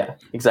to do it." Yeah,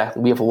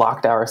 exactly. We have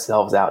locked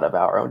ourselves out of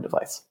our own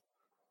device,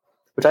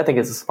 which I think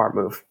is a smart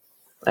move.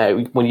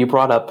 When you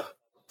brought up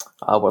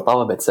what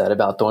LavaBit said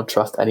about don't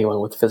trust anyone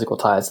with physical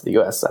ties to the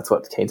U.S., that's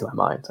what came to my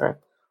mind, right?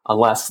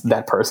 Unless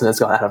that person has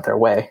gone out of their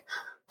way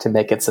to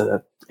make it so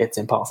that it's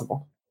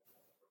impossible.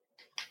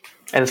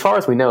 And as far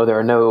as we know, there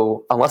are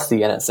no, unless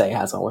the NSA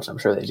has one, which I'm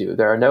sure they do,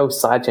 there are no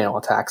side channel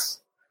attacks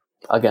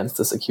against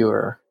the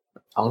secure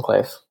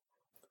enclave.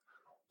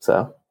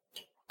 So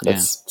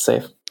it's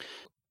safe.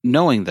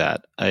 Knowing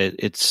that,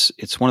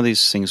 it's one of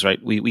these things,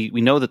 right? We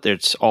know that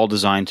it's all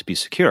designed to be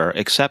secure,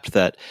 except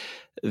that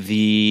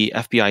the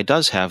FBI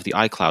does have the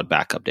iCloud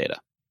backup data.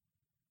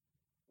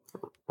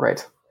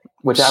 Right.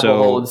 Which Apple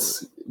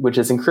holds, which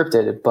is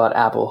encrypted, but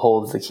Apple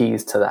holds the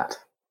keys to that.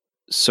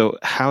 So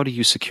how do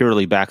you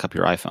securely back up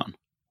your iPhone?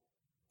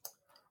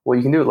 Well,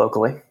 you can do it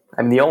locally.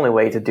 I mean, the only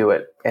way to do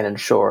it and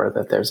ensure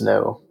that there's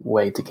no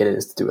way to get it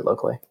is to do it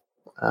locally.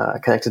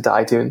 Connected to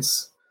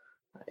iTunes,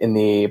 in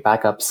the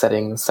backup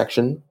settings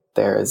section,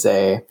 there is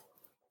a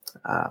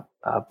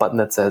button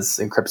that says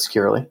encrypt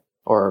securely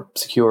or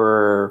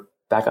secure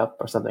backup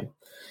or something.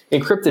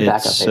 Encrypted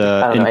backup. Maybe.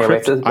 I don't know.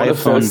 Anyway,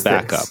 iPhone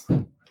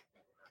backup.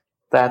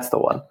 That's the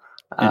one.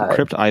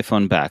 Encrypt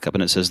iPhone backup,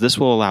 and it says this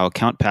will allow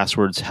account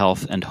passwords,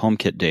 health, and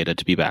HomeKit data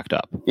to be backed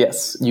up.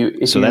 Yes.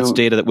 That's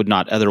data that would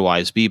not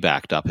otherwise be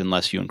backed up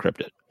unless you encrypt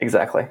it.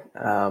 Exactly.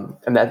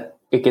 And that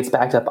it gets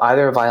backed up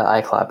either via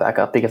iCloud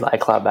backup, because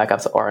iCloud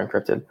backups are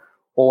encrypted,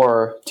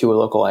 or to a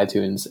local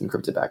iTunes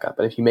encrypted backup.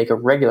 But if you make a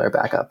regular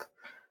backup,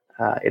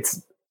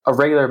 a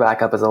regular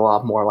backup is a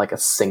lot more like a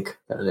sync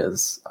than it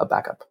is a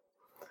backup.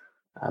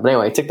 But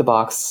anyway, tick the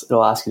box.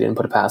 It'll ask you to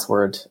input a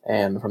password,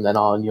 and from then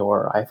on,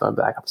 your iPhone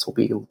backups will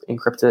be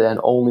encrypted and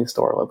only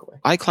store locally.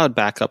 iCloud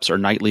backups are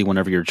nightly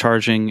whenever you're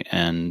charging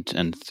and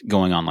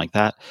going on like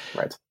that.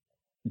 Right.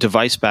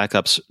 Device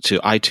backups to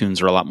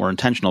iTunes are a lot more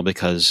intentional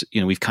because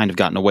we've kind of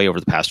gotten away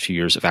over the past few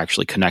years of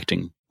actually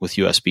connecting with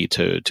USB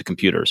to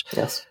computers.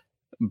 Yes.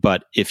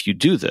 But if you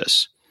do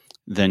this,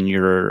 then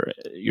your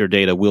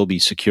data will be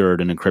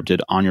secured and encrypted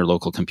on your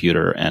local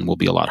computer and will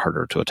be a lot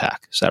harder to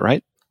attack. Is that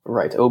right?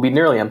 Right. It will be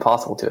nearly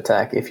impossible to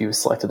attack if you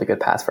selected a good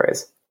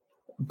passphrase.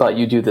 But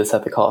you do this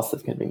at the cost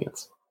of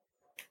convenience.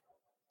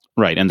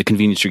 Right. And the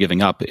convenience you're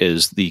giving up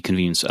is the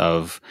convenience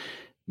of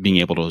being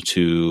able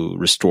to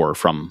restore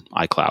from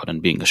iCloud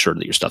and being assured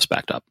that your stuff's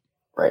backed up.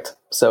 Right.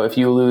 So if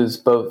you lose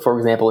both, for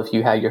example, if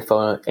you had your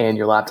phone and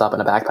your laptop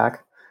in a backpack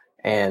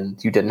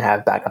and you didn't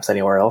have backups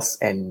anywhere else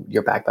and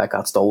your backpack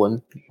got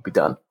stolen, you'd be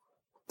done.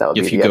 That would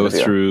be if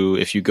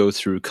you go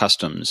through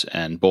customs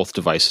and both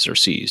devices are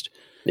seized,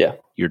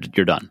 you're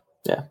done.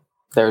 Yeah.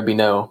 There's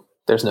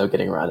no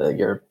getting around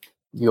it.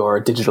 Your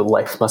digital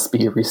life must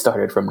be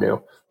restarted from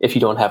new if you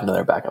don't have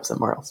another backup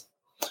somewhere else.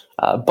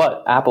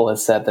 But Apple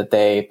has said that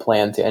they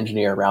plan to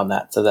engineer around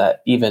that so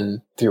that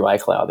even through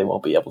iCloud, they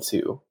won't be able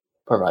to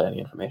provide any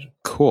information.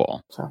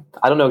 Cool. So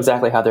I don't know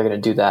exactly how they're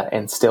going to do that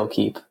and still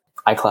keep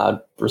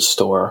iCloud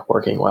Restore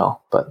working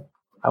well, but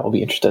I will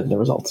be interested in the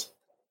results.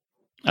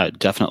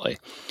 Definitely.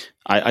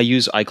 I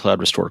use iCloud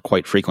Restore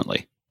quite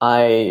frequently.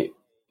 I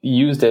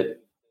used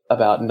it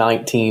about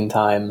 19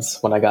 times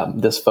when I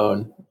got this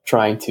phone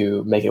trying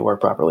to make it work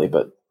properly,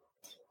 but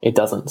it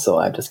doesn't, so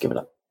I've just given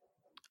up.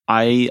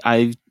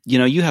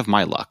 You have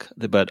my luck,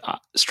 but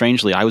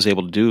strangely, I was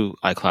able to do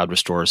iCloud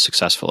Restore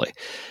successfully.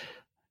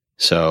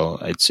 So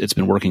it's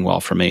been working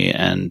well for me,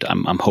 and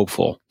I'm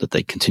hopeful that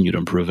they continue to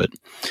improve it.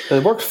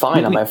 It worked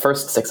fine on my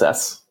first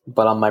success,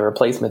 but on my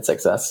replacement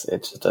success,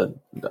 it's just an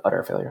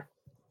utter failure.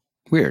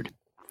 Weird.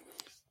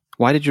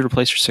 Why did you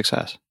replace your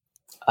success?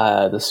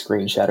 The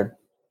screen shattered.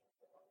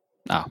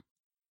 Oh.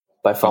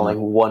 By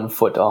falling 1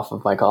 foot off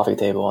of my coffee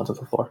table onto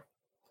the floor.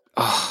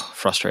 Oh,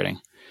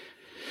 frustrating.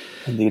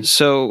 Indeed.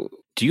 So,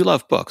 do you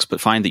love books but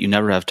find that you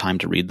never have time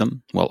to read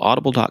them? Well,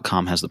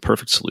 Audible.com has the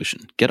perfect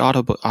solution. Get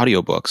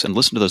audiobooks and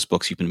listen to those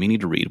books you've been meaning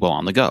to read while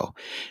on the go.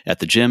 At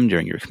the gym,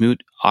 during your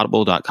commute,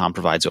 Audible.com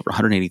provides over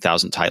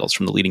 180,000 titles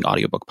from the leading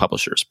audiobook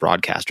publishers,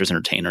 broadcasters,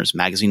 entertainers,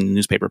 magazine and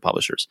newspaper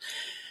publishers.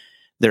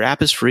 Their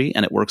app is free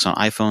and it works on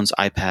iPhones,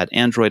 iPad,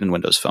 Android, and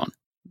Windows Phone.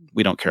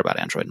 We don't care about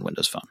Android and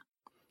Windows Phone.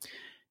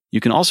 You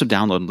can also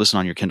download and listen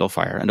on your Kindle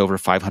Fire and over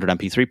 500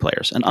 MP3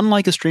 players. And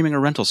unlike a streaming or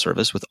rental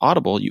service, with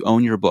Audible, you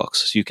own your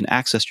books, so you can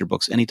access your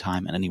books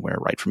anytime and anywhere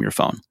right from your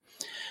phone.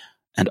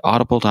 And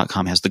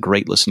Audible.com has the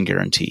great listen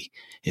guarantee.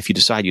 If you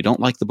decide you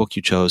don't like the book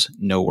you chose,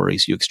 no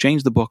worries. You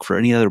exchange the book for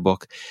any other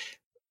book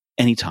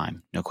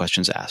anytime, no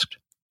questions asked.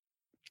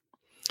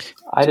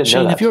 I didn't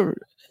Shane, know that.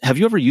 Have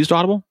you ever used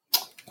Audible?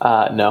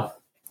 No.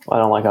 I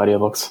don't like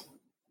audiobooks.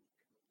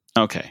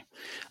 Okay.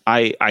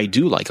 I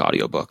do like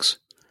audiobooks.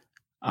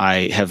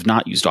 I have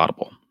not used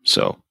Audible,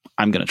 so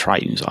I'm going to try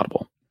and use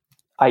Audible.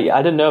 I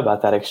didn't know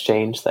about that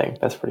exchange thing.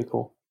 That's pretty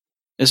cool.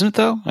 Isn't it,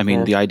 though? I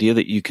mean, the idea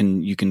that you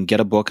can get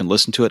a book and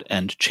listen to it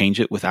and change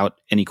it without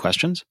any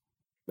questions?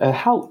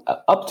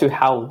 Up to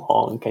how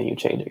long can you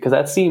change it? Because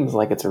that seems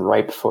like it's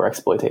ripe for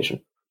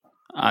exploitation.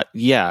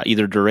 Yeah,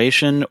 either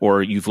duration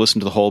or you've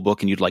listened to the whole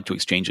book and you'd like to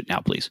exchange it now,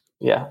 please.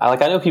 Yeah, I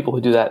know people who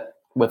do that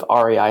with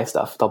REI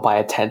stuff. They'll buy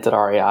a tent at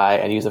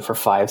REI and use it for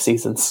 5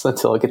 seasons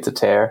until it gets a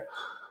tear,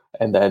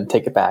 and then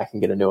take it back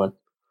and get a new one.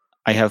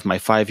 I have my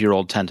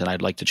 5-year-old tent and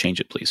I'd like to change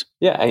it, please.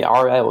 Yeah, and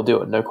REI will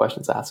do it. No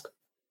questions asked.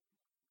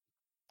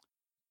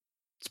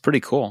 It's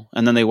pretty cool.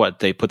 And then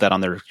they put that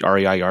on their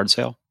REI yard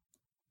sale?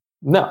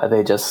 No,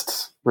 they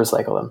just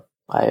recycle them.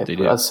 I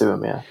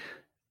assume, yeah.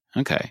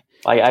 Okay.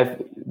 I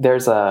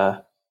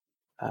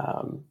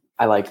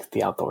like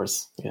the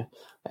outdoors, yeah.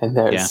 And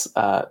there's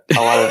a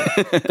lot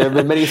of, there have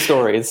been many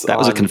stories. That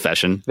was a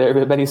confession. There have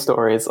been many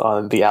stories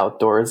on the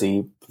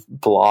outdoorsy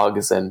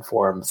blogs and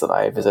forums that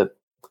I visit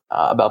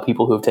about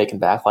people who have taken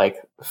back like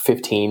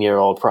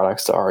 15-year-old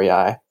products to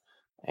REI,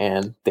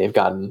 and they've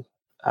gotten,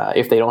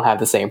 if they don't have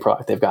the same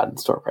product, they've gotten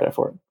store credit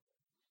for it.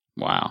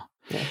 Wow.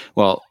 Yeah.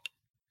 Well,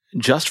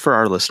 just for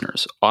our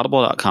listeners,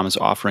 Audible.com is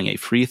offering a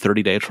free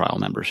 30-day trial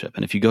membership.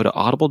 And if you go to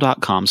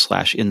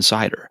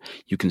audible.com/insider,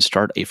 you can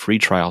start a free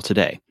trial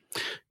today.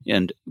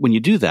 And when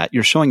you do that,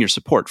 you're showing your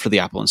support for the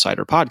Apple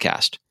Insider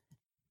podcast.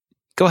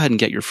 Go ahead and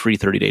get your free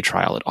 30-day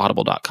trial at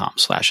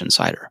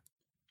audible.com/insider.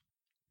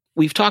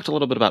 We've talked a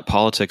little bit about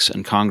politics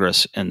and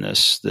Congress in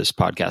this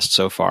podcast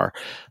so far.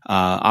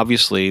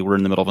 Obviously, we're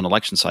in the middle of an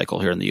election cycle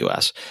here in the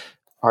U.S.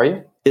 Are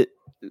you?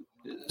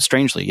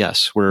 Strangely,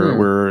 yes.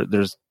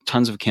 There's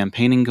tons of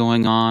campaigning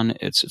going on.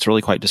 It's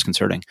really quite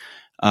disconcerting.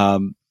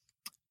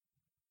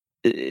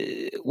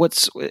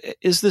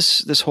 Is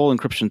this whole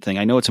encryption thing?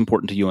 I know it's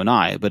important to you and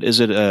I, but is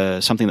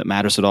it something that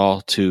matters at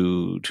all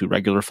to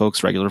regular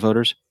folks, regular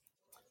voters?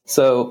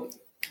 So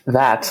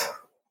that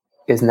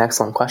is an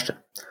excellent question,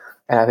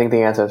 and I think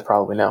the answer is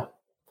probably no.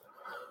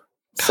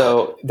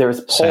 So there was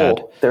a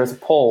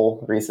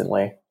poll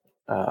recently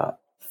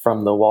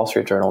from the Wall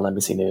Street Journal and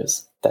NBC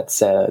News that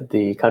said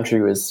the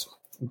country was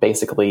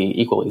basically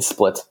equally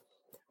split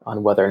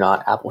on whether or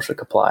not Apple should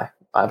comply.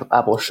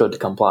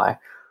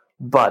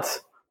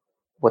 But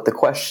what the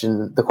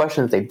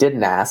questions they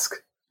didn't ask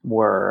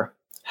were,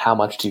 how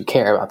much do you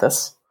care about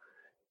this?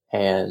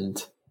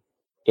 And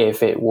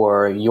if it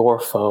were your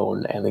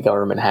phone and the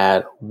government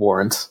had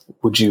warrants,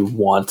 would you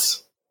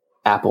want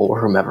Apple or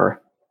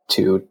whomever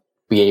to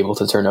be able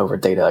to turn over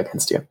data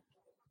against you?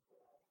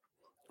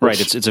 Right.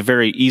 It's a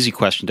very easy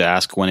question to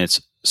ask when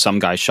it's some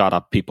guy shot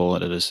up people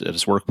at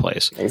his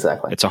workplace.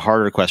 Exactly. It's a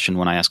harder question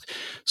when I ask,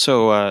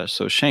 so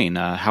Shane,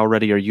 how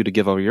ready are you to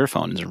give over your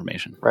phone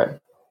information? Right.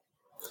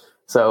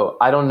 So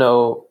I don't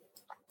know.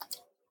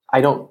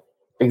 I don't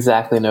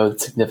exactly know the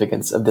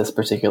significance of this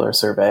particular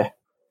survey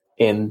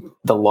in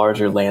the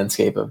larger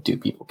landscape of do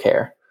people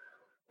care?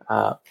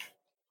 I'll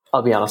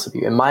be honest with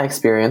you. In my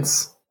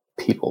experience,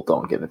 people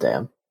don't give a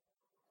damn.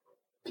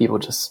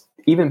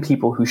 Even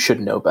people who should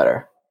know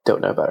better,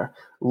 don't know better.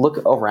 Look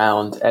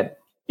around at,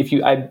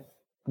 I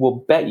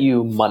will bet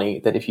you money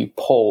that if you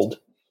polled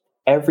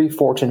every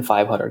Fortune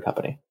 500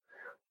 company,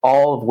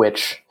 all of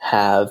which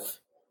have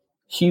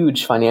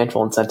huge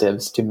financial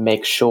incentives to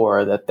make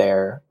sure that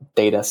their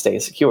data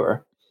stays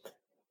secure,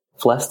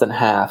 less than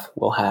half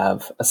will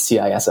have a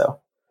CISO,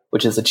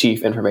 which is the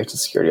Chief Information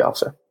Security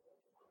Officer.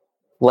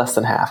 Less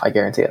than half, I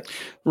guarantee it.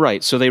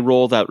 Right. So they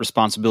roll that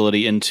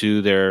responsibility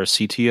into their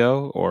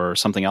CTO or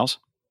something else?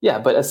 Yeah,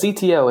 but a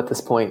CTO at this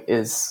point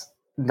is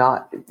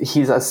not,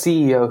 he's a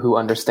CEO who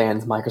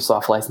understands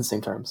Microsoft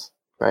licensing terms,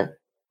 right?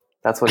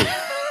 That's what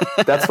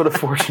that's what a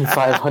Fortune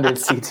 500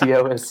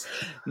 CTO is.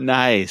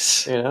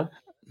 Nice. You know?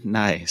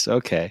 Nice.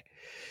 Okay.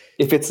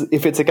 If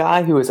it's a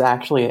guy who has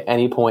actually at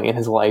any point in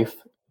his life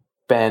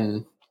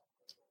been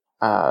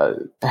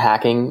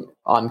hacking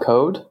on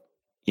code,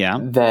 yeah,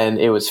 then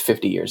it was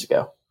 50 years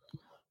ago.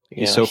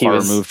 He's so far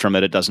removed from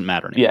it, it doesn't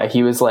matter anymore. Yeah,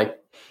 he was like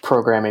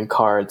programming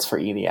cards for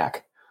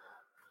ENIAC.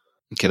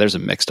 Okay, there's a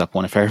mixed up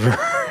one if I ever.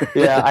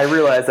 Yeah, I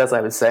realized as I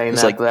was saying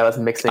that, that I was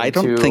mixing two. I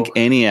don't think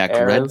ENIAC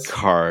eras. read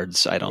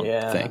cards. I don't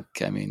think.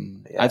 I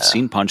mean, I've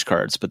seen punch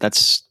cards, but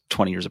that's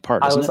 20 years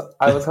apart, isn't it?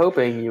 I was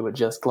hoping you would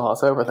just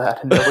gloss over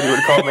that and nobody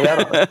would call me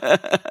out on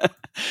it.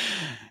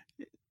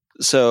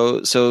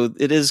 So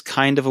it is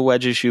kind of a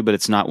wedge issue, but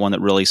it's not one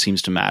that really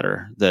seems to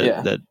matter. But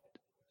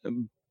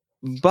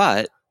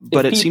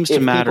it seems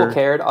to matter. If people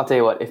cared, I'll tell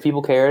you what, if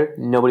people cared,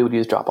 nobody would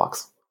use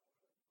Dropbox.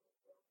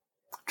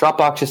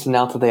 Dropbox just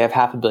announced that they have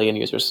 500 million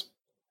users.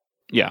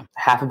 Yeah.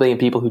 500 million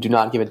people who do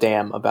not give a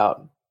damn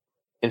about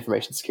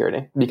information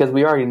security, because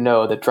we already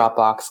know that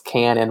Dropbox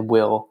can and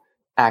will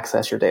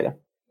access your data.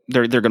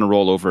 They're going to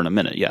roll over in a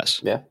minute,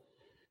 yes. Yeah.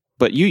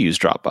 But you use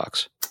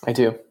Dropbox. I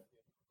do.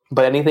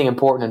 But anything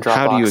important in Dropbox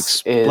How do you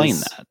explain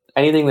that?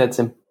 Anything that's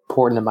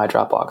important in my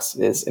Dropbox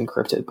is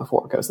encrypted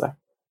before it goes there.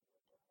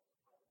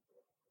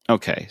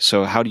 Okay,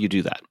 so how do you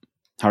do that?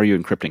 How are you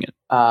encrypting it?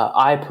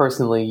 I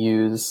personally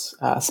use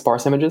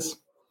sparse images,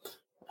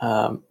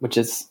 which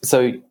is,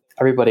 so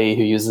everybody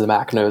who uses a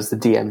Mac knows the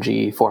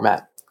DMG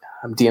format.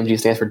 DMG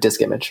stands for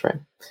disk image, right?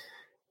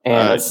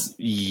 And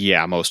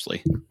yeah,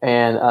 mostly.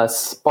 And a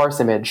sparse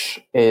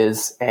image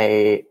is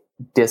a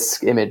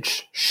disk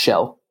image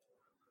shell,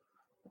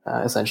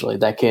 essentially,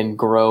 that can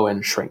grow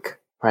and shrink,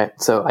 right?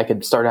 So I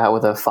could start out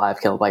with a 5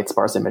 kilobyte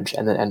sparse image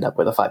and then end up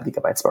with a 5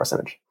 gigabyte sparse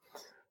image.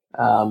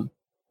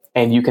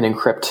 And you can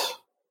encrypt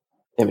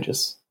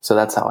images. So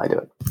that's how I do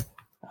it.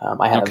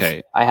 I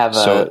have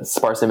a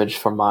sparse image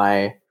for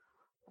my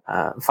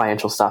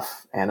financial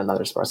stuff and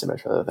another sparse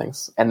image for other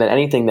things. And then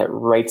anything that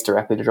writes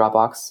directly to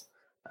Dropbox,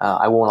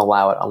 I won't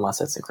allow it unless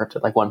it's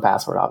encrypted. Like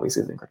 1Password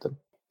obviously is encrypted.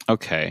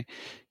 Okay.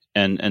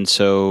 And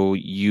so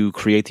you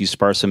create these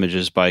sparse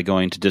images by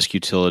going to disk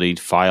utility,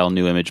 file,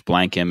 new image,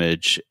 blank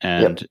image,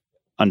 and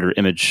under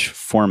image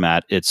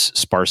format, it's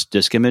sparse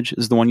disk image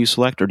is the one you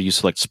select, or do you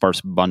select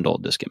sparse bundle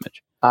disk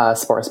image?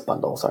 Sparse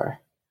bundle, sorry.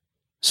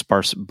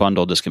 Sparse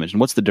bundle disk image. And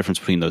what's the difference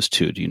between those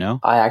two? Do you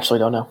know? I actually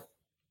don't know.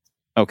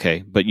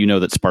 Okay, but you know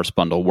that sparse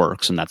bundle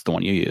works, and that's the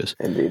one you use.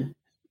 Indeed.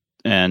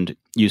 And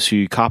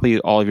you copy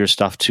all of your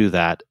stuff to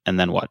that, and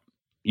then what?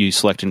 You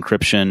select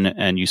encryption,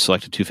 and you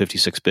select a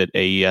 256-bit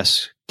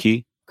AES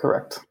key?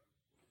 Correct.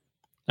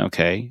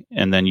 Okay,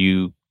 and then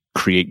you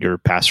create your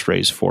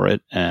passphrase for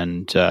it,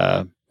 and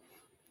how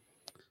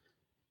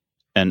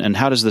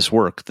does this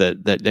work?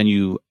 That then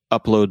you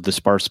upload the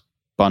sparse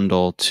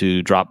bundle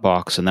to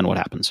Dropbox, and then what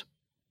happens?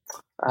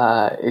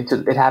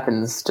 It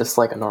happens just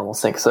like a normal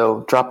sync.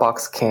 So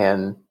Dropbox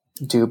can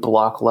do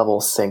block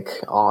level sync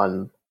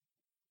on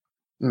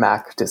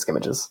Mac disk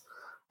images.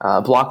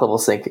 Block level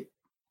sync,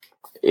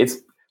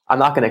 I'm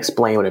not going to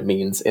explain what it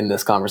means in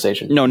this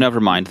conversation. No, never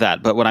mind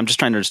that. But what I'm just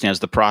trying to understand is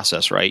the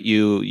process, right?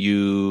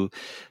 You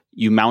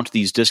mount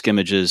these disk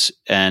images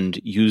and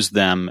use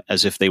them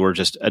as if they were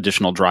just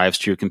additional drives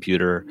to your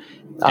computer.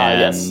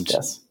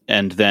 Yes.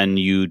 And then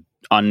you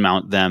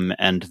unmount them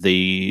and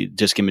the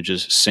disk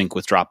images sync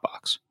with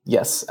Dropbox.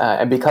 Yes.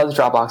 And because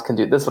Dropbox can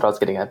do, this is what I was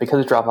getting at,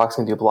 because Dropbox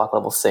can do block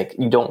level sync,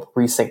 you don't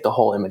resync the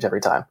whole image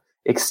every time.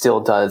 It still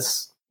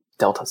does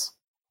deltas.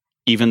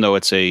 Even though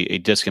it's a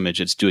disk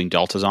image, it's doing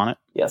deltas on it?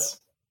 Yes.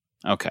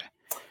 Okay.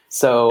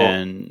 So,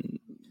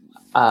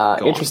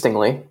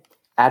 interestingly,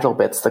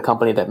 AgileBits, the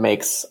company that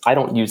makes, I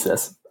don't use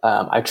this.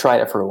 I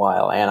tried it for a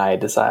while and I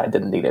decided I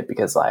didn't need it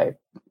because I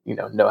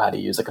know how to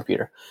use a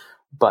computer.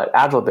 But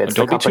AgileBits,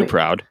 Don't be too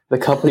proud. The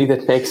company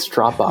that makes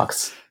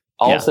Dropbox,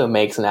 also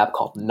makes an app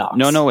called Knox.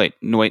 No, wait.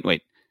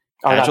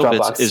 Oh,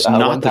 AgileBits is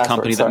not the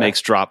company that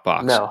makes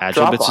Dropbox. No,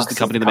 AgileBits is the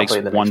company that makes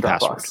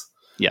 1Password.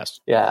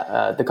 Yes.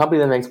 Yeah, the company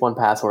that makes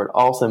 1Password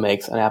also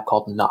makes an app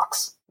called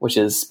Knox, which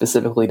is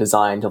specifically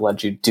designed to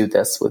let you do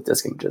this with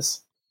disk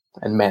images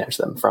and manage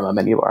them from a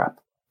menu bar app.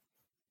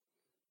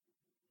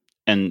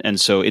 And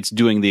so it's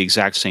doing the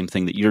exact same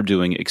thing that you're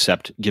doing,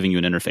 except giving you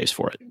an interface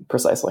for it.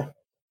 Precisely.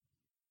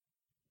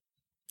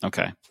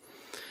 Okay.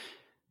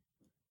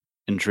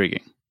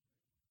 Intriguing.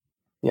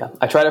 Yeah,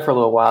 I tried it for a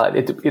little while.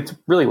 It's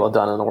really well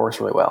done and it works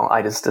really well.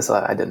 I just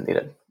decided I didn't need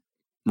it.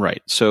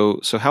 Right. So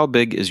how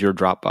big is your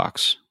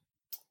Dropbox?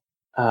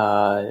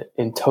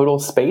 In total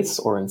space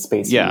or in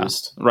space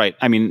used? Right.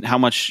 I mean, how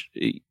much?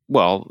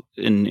 Well,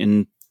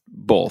 in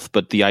both.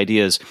 But the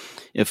idea is,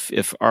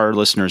 if our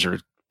listeners are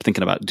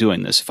thinking about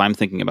doing this, if I'm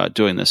thinking about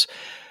doing this,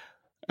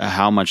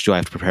 how much do I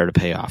have to prepare to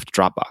pay off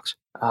Dropbox?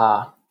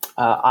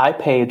 I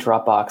pay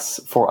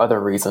Dropbox for other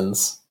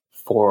reasons,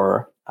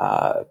 for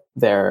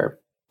their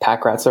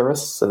packrat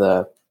service, so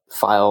the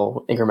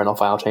incremental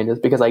file changes,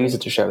 because I use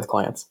it to share with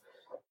clients.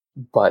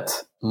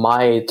 But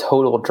my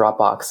total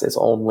Dropbox is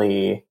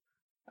only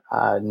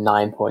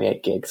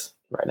 9.8 gigs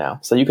right now,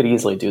 so you could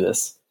easily do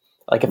this.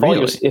 Like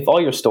if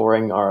all you're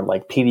storing are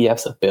like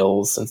PDFs of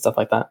bills and stuff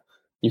like that,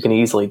 you can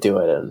easily do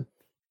it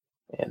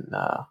in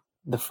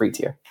the free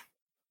tier.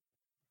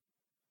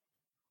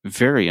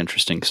 Very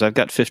interesting, because I've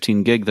got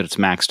 15 gig that it's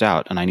maxed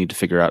out, and I need to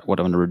figure out what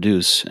I'm going to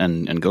reduce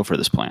and go for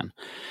this plan.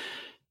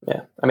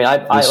 Yeah, I mean, I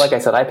like I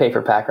said, I pay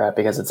for packrat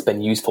because it's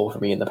been useful for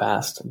me in the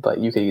past, but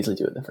you could easily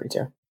do it in the free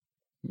tier.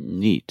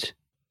 Neat.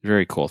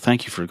 Very cool.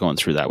 Thank you for going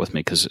through that with me,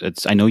 because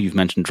I know you've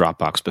mentioned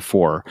Dropbox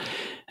before,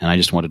 and I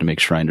just wanted to make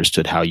sure I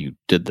understood how you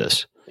did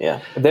this.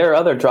 Yeah. There are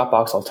other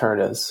Dropbox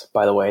alternatives,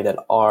 by the way, that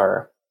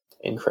are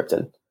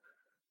encrypted.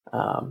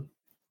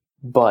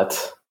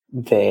 But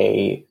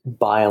they,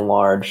 by and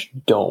large,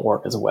 don't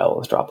work as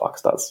well as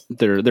Dropbox does.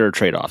 There are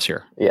trade-offs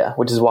here. Yeah,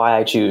 which is why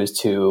I choose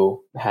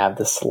to have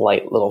the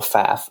slight little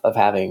faff of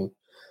having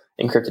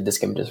encrypted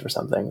disk images for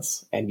some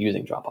things and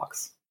using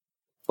Dropbox.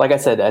 Like I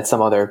said, at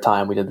some other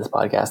time we did this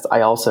podcast,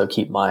 I also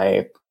keep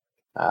my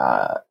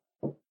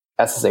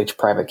SSH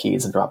private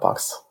keys in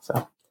Dropbox.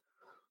 So,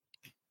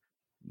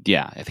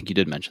 yeah, I think you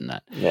did mention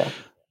that. Yeah.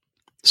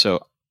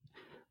 So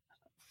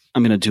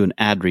I'm going to do an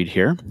ad read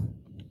here.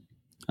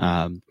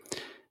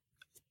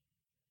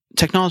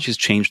 Technology has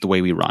changed the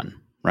way we run,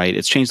 right?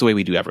 It's changed the way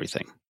we do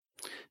everything.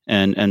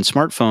 And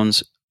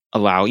smartphones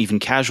allow even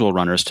casual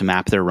runners to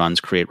map their runs,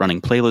 create running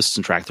playlists,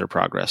 and track their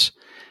progress.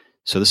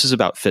 So this is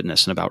about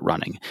fitness and about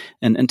running.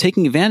 And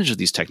taking advantage of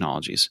these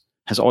technologies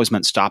has always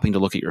meant stopping to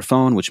look at your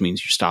phone, which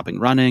means you're stopping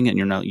running and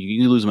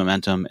you lose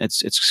momentum.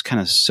 It's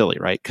kind of silly,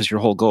 right? Because your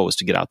whole goal is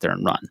to get out there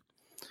and run.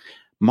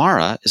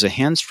 Mara is a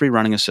hands-free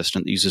running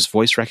assistant that uses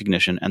voice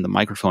recognition and the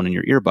microphone in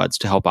your earbuds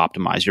to help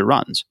optimize your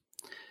runs.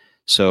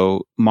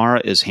 So Mara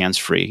is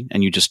hands-free,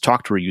 and you just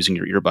talk to her using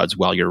your earbuds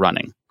while you're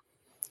running,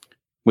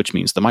 which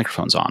means the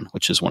microphone's on,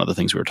 which is one of the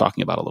things we were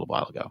talking about a little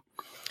while ago.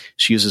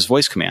 She uses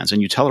voice commands,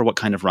 and you tell her what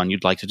kind of run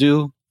you'd like to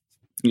do.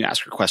 You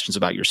ask her questions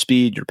about your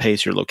speed, your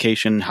pace, your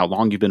location, how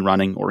long you've been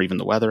running, or even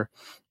the weather.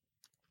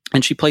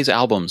 And she plays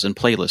albums and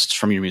playlists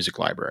from your music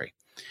library.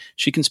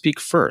 She can speak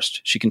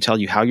first. She can tell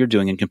you how you're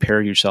doing and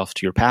compare yourself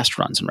to your past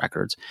runs and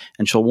records,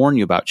 and she'll warn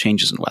you about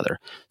changes in weather.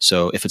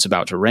 So if it's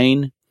about to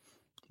rain,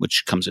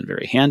 which comes in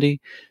very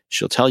handy,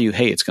 she'll tell you,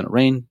 hey, it's going to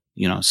rain,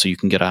 so you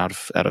can get out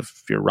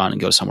of your run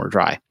and go somewhere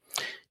dry.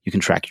 You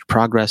can track your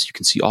progress. You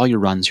can see all your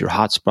runs, your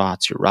hot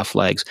spots, your rough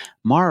legs.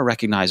 Mara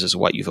recognizes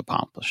what you've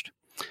accomplished.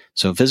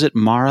 So visit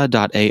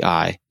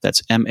mara.ai,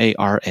 that's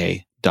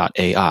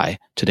MARA.ai,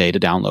 today to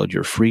download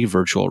your free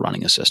virtual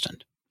running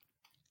assistant.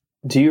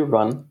 Do you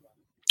run?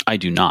 I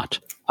do not.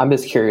 I'm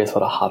just curious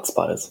what a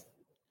hotspot is.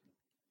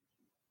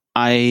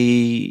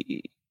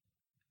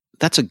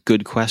 That's a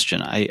good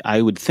question.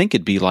 I would think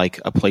it'd be like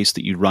a place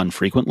that you run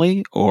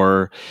frequently,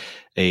 or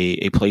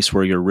a place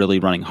where you're really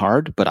running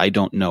hard, but I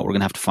don't know. We're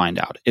going to have to find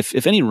out.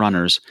 If any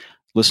runners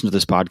listen to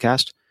this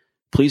podcast,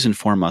 please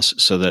inform us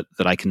so that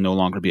I can no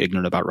longer be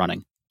ignorant about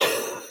running.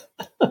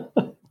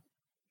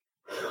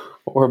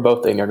 We're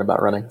both ignorant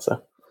about running,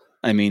 so.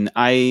 I mean,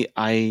 I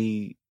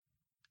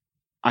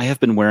have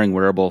been wearing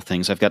wearable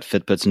things. I've got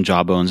Fitbits and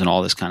Jawbones and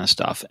all this kind of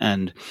stuff,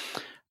 and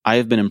I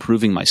have been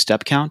improving my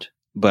step count,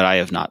 but I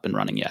have not been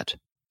running yet.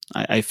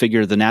 I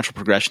figure the natural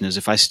progression is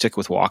if I stick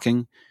with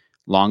walking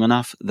long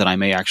enough that I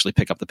may actually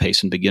pick up the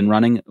pace and begin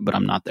running, but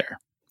I'm not there.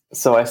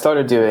 So I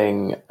started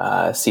doing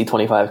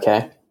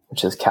C25K,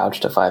 which is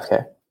couch to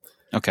 5K.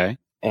 Okay.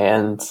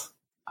 And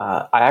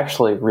I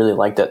actually really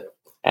liked it.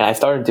 And I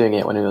started doing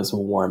it when it was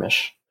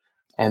warmish.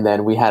 And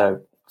then we had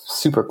a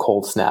super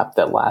cold snap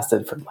that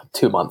lasted for like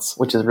 2 months,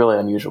 which is really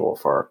unusual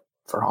for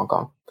Hong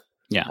Kong.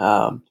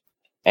 Yeah.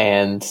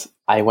 And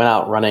I went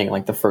out running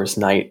like the first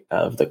night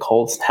of the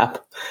cold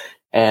snap,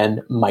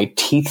 and my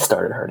teeth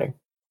started hurting.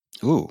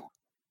 Ooh.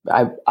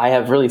 I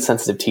have really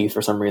sensitive teeth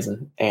for some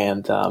reason.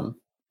 And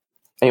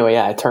anyway,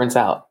 yeah, it turns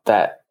out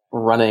that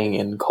running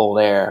in cold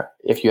air,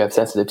 if you have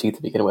sensitive teeth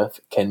to begin with,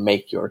 can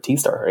make your teeth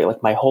start hurting.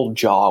 Like my whole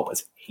jaw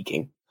was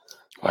aching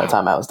by the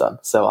time I was done.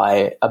 So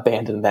I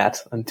abandoned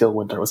that until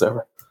winter was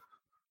over.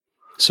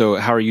 So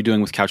how are you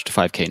doing with Couch to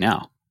 5K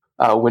now?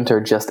 Winter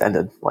just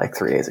ended like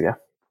 3 days ago.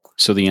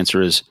 So the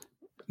answer is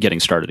getting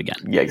started again.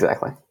 Yeah,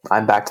 exactly.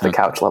 I'm back to the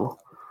couch level.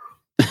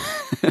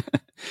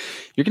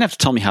 You're going to have to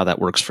tell me how that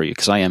works for you,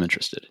 because I am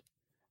interested.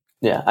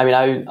 Yeah, I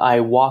mean, I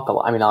walk a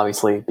lot. I mean,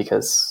 obviously,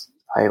 because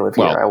I live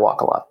here, I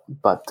walk a lot.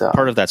 But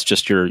part of that's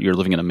just you're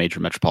living in a major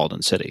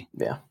metropolitan city.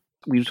 Yeah.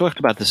 We talked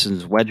about this in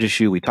the wedge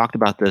issue. We talked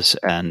about this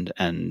and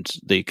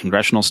the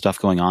congressional stuff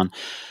going on.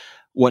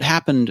 What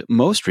happened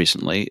most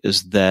recently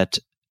is that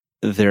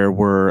there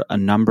were a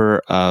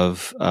number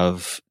of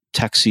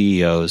tech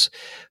CEOs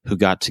who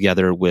got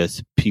together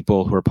with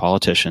people who are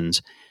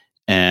politicians,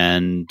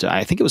 and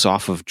I think it was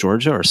off of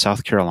Georgia or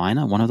South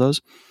Carolina, one of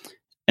those,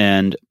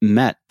 and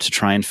met to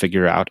try and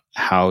figure out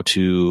how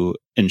to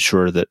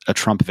ensure that a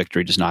Trump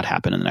victory does not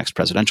happen in the next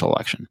presidential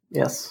election.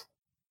 Yes.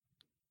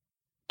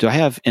 Do I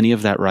have any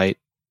of that right?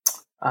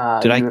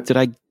 Did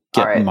I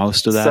get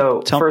most of that?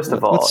 So first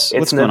of all,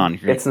 what's going on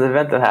here? It's an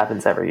event that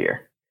happens every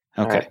year.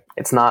 Okay. Right?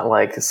 It's not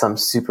like some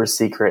super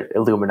secret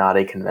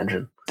Illuminati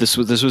convention. This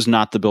was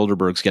not the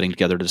Bilderbergs getting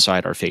together to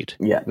decide our fate.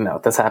 Yeah,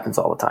 no, this happens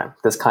all the time.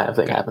 This kind of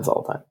thing happens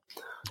all the time.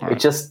 All it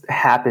just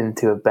happened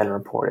to have been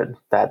reported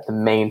that the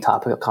main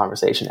topic of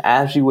conversation,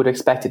 as you would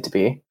expect it to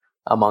be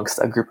amongst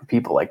a group of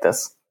people like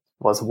this,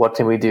 was what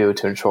can we do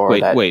to ensure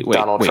that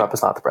Donald Trump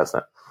is not the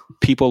president?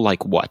 People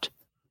like what?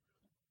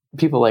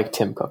 People like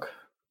Tim Cook.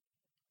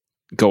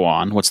 Go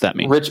on. What's that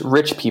mean?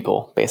 Rich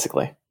people,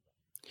 basically.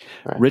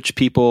 Right. Rich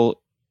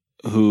people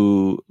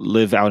who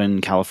live out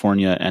in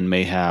California and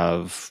may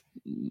have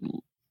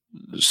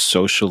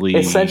socially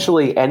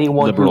essentially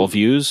liberal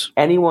views.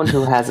 Anyone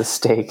who has a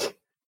stake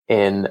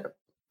in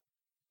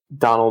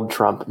Donald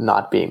Trump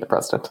not being the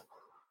president.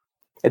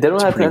 They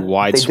don't have pretty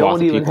wide swath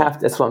of people.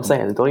 That's what I'm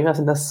saying. They don't even have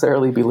to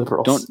necessarily be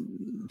liberals.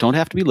 Don't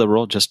have to be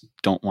liberal. Just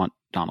don't want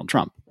Donald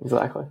Trump.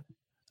 Exactly.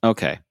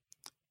 Okay.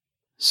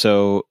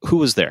 So who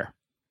was there?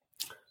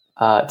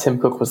 Tim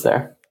Cook was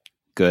there.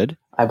 Good.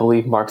 I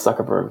believe Mark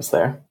Zuckerberg was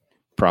there.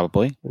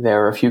 Probably. There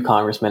were a few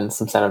congressmen and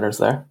some senators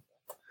there.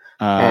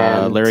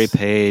 Larry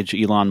Page,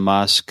 Elon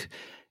Musk,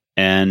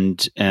 and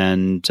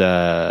Mitch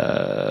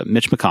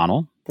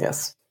McConnell.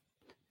 Yes.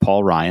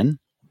 Paul Ryan.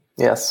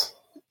 Yes.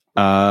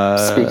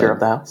 Speaker of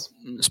the House.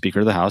 Speaker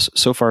of the House.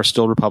 So far,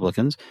 still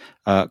Republicans.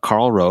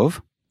 Karl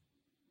Rove.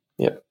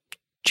 Yep.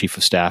 Chief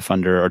of Staff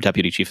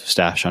Deputy Chief of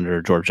Staff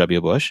under George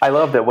W. Bush. I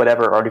love that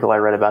whatever article I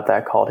read about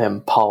that called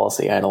him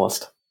policy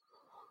analyst.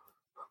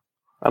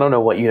 I don't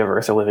know what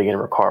universe they're living in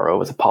where Karl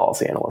Rove is a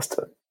policy analyst,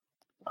 but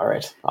all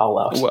right, I'll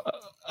allow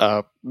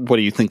it. What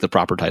do you think the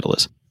proper title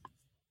is?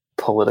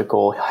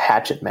 Political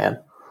hatchet man.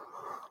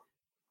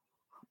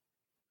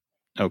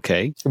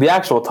 Okay. The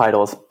actual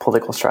title is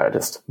political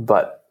strategist,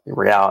 but in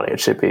reality, it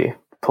should be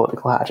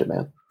political hatchet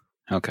man.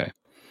 Okay.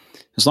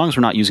 As long as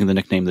we're not using the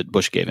nickname that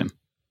Bush gave him.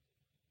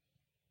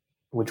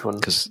 Which one?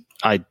 Because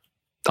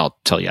I'll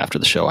tell you after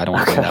the show. I don't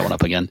want to bring that one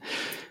up again.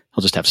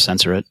 I'll just have to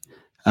censor it.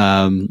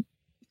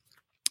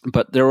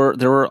 But there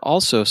were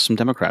also some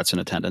Democrats in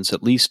attendance.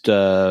 At least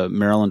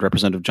Maryland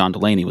Representative John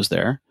Delaney was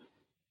there,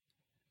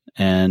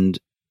 and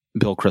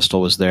Bill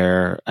Kristol was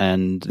there.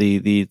 And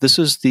this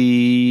is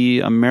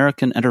the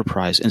American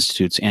Enterprise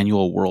Institute's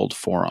annual World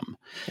Forum.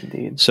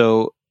 Indeed.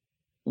 So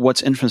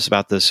what's interesting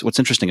about this,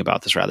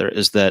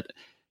 is that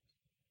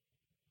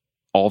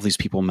all of these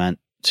people meant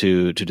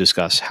to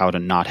discuss how to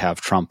not have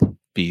Trump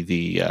be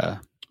the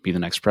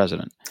next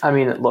president. I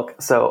mean,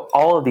 look, so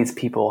all of these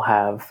people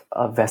have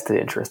a vested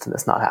interest in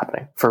this not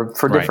happening for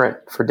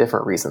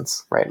different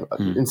reasons, right?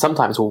 Mm. And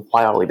sometimes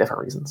wildly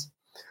different reasons.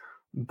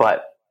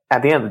 But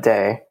at the end of the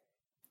day,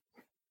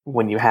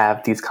 when you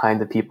have these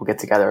kinds of people get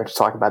together to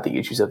talk about the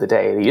issues of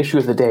the issue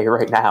of the day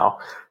right now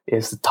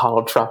is that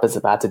Donald Trump is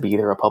about to be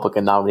the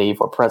Republican nominee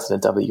for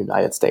president of the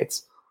United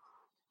States.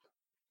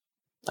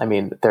 I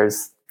mean, there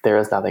is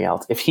nothing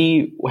else. If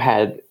he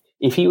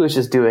was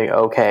just doing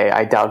okay,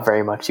 I doubt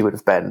very much he would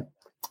have been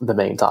the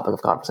main topic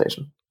of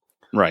conversation.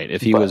 Right.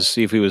 If he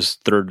was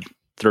third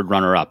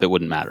runner up, it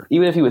wouldn't matter.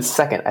 Even if he was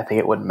second, I think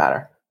it wouldn't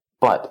matter.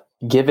 But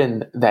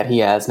given that he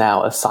has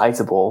now a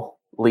sizable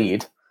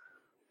lead,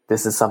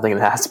 this is something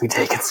that has to be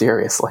taken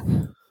seriously.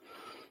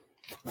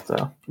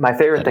 So my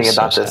favorite thing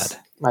about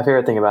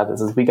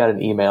this is we got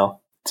an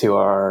email to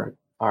our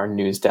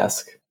news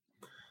desk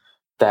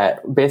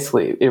that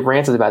basically it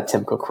ranted about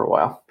Tim Cook for a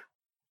while.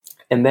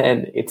 And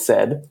then it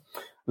said,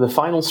 the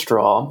final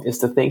straw is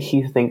to think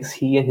he thinks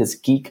he and his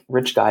geek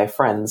rich guy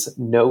friends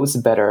knows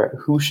better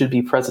who should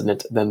be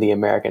president than the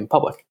American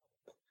public.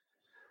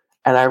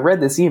 And I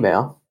read this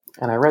email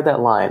and I read that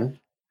line.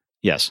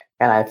 Yes.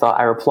 And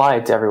I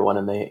replied to everyone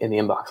in the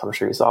inbox. I'm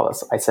sure you saw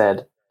this. I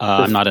said,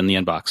 I'm not in the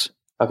inbox.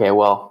 Okay,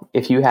 well,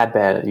 if you had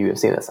been, you would have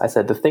seen this. I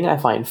said, the thing I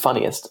find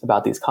funniest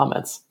about these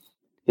comments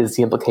is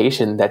the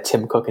implication that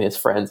Tim Cook and his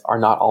friends are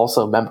not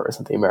also members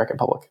of the American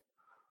public.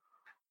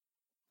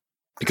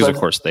 Because of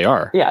course they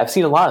are. Yeah, I've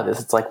seen a lot of this.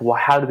 It's like, well,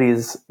 how do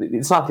these?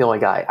 It's not the only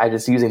guy. I'm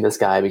just using this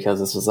guy because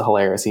this was a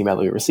hilarious email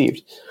that we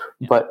received.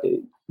 Yeah. But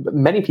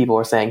many people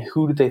are saying,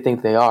 who do they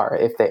think they are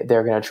if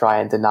they're going to try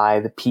and deny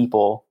the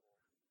people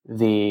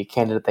the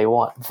candidate they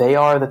want? They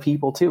are the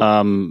people too.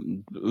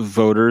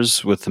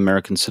 Voters with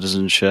American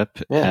citizenship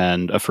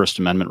and a First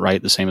Amendment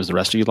right, the same as the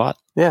rest of you lot.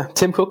 Yeah,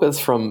 Tim Cook is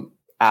from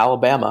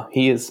Alabama.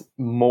 He is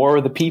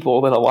more the people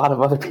than a lot of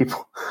other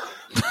people.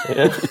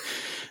 Yeah.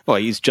 Well,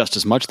 he's just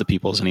as much the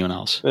people as anyone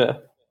else. Yeah.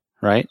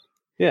 Right?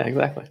 Yeah,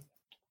 exactly.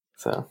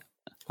 So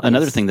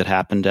another thing that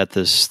happened at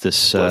this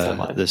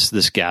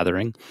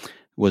gathering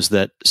was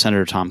that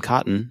Senator Tom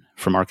Cotton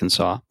from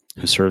Arkansas,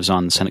 who serves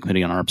on the Senate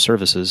Committee on Armed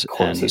Services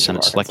and the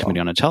Senate Select Committee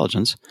on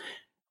Intelligence,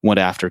 went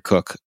after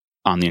Cook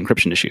on the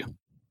encryption issue.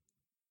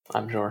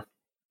 I'm sure.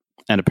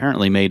 And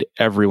apparently made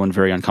everyone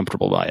very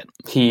uncomfortable by it.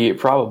 He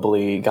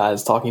probably got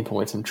his talking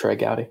points from Trey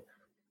Gowdy.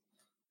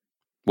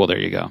 Well, there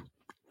you go.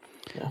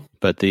 Yeah.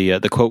 But the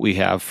quote we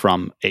have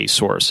from a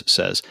source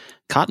says,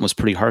 Cotton was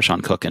pretty harsh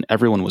on Cook, and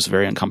everyone was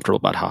very uncomfortable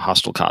about how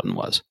hostile Cotton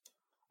was.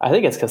 I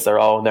think it's because they're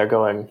all in there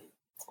going,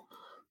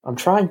 I'm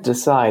trying to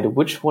decide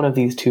which one of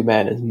these two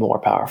men is more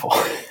powerful.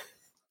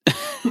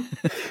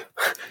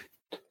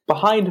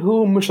 Behind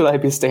whom should I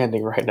be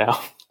standing right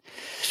now?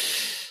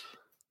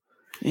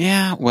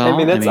 Yeah,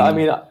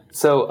 well,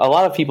 so a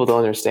lot of people don't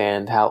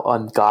understand how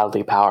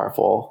ungodly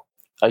powerful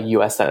a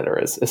U.S. senator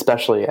is,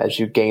 especially as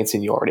you gain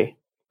seniority.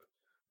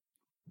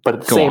 But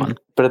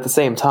at the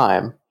same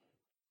time,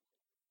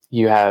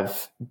 you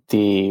have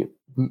the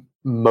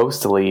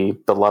mostly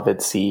beloved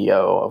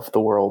CEO of the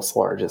world's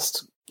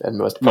largest and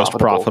most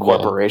profitable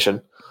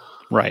corporation.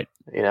 Right.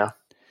 You know,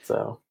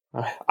 so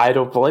I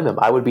don't blame him.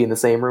 I would be in the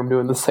same room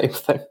doing the same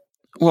thing.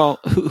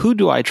 Well, who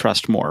do I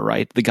trust more,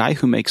 right? The guy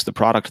who makes the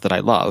product that I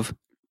love,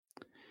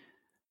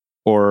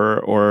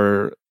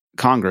 or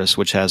Congress,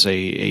 which has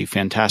a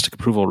fantastic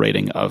approval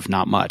rating of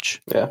not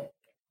much. Yeah.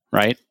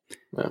 Right?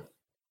 Yeah.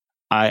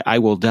 I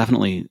will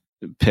definitely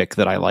pick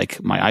that I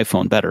like my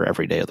iPhone better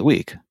every day of the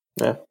week.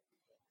 Yeah.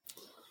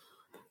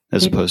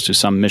 As opposed to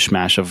some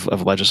mishmash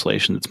of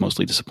legislation that's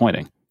mostly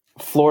disappointing.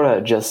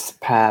 Florida just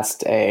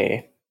passed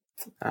what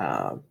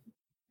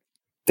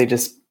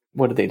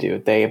did they do?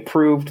 They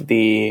approved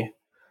their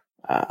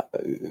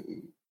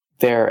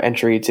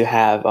entry to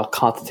have a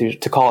constitution,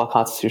 to call a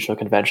constitutional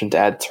convention to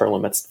add term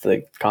limits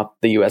to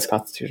the U.S.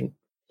 Constitution.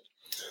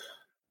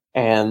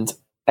 And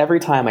every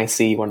time I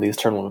see one of these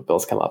term limit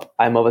bills come up,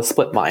 I'm of a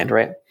split mind,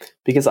 right?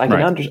 Because I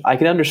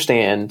can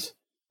understand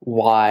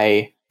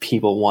why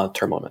people want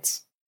term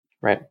limits,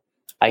 right?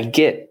 I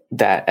get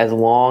that as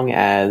long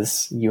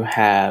as you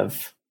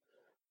have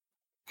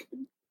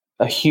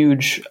a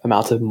huge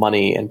amount of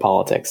money in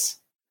politics,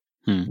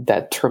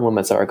 that term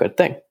limits are a good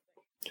thing.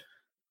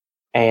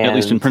 And at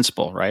least in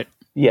principle, right?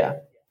 Yeah.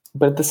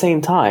 But at the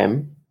same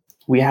time,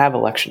 we have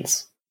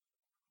elections.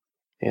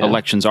 You know?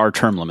 Elections are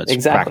term limits,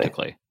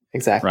 practically.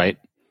 Exactly. Right?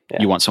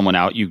 Yeah. You want someone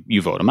out,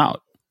 you vote them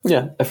out.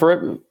 Yeah.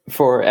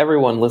 For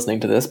everyone listening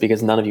to this,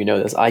 because none of you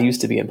know this, I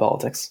used to be in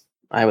politics.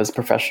 I was a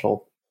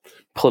professional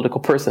political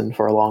person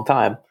for a long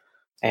time.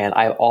 And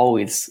I've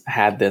always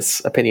had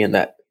this opinion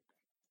that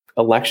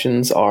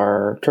elections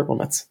are term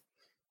limits,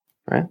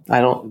 right?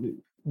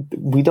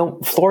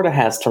 Florida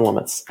has term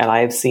limits. And I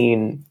have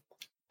seen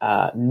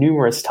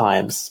numerous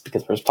times,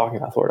 because we're talking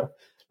about Florida,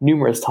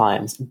 numerous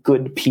times,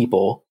 good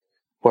people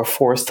who are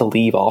forced to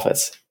leave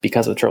office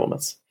because of term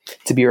limits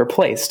to be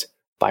replaced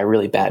by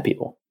really bad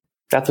people.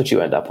 That's what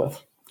you end up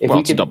with.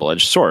 It's a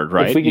double-edged sword,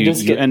 right?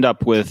 You end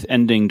up with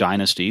ending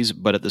dynasties,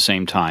 but at the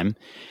same time,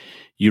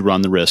 you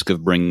run the risk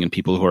of bringing in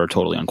people who are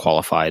totally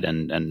unqualified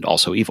and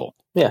also evil.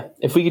 Yeah.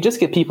 If we could just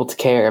get people to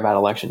care about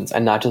elections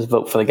and not just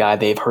vote for the guy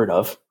they've heard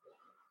of,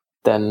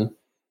 then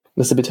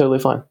this would be totally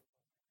fine.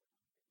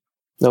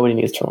 Nobody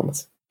needs term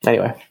limits.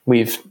 Anyway,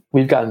 we've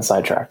gotten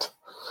sidetracked.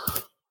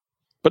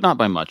 But not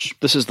by much.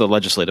 This is the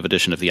legislative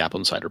edition of the Apple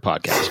Insider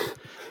podcast.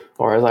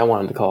 Or as I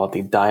wanted to call it,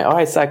 the Diane... All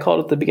right, so I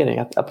called it at the beginning,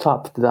 up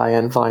top, the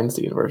Diane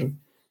Feinstein version.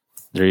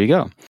 There you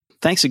go.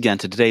 Thanks again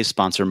to today's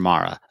sponsor,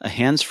 Mara, a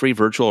hands-free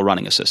virtual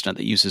running assistant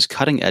that uses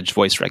cutting-edge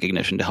voice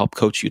recognition to help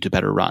coach you to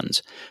better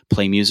runs.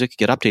 Play music,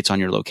 get updates on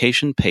your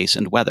location, pace,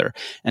 and weather,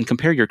 and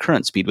compare your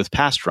current speed with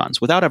past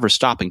runs without ever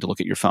stopping to look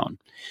at your phone.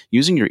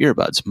 Using your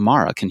earbuds,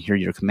 Mara can hear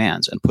your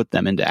commands and put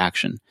them into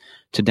action.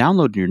 To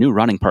download your new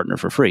running partner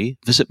for free,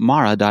 visit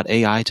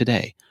mara.ai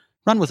today.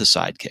 Run with a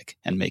sidekick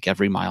and make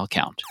every mile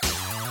count.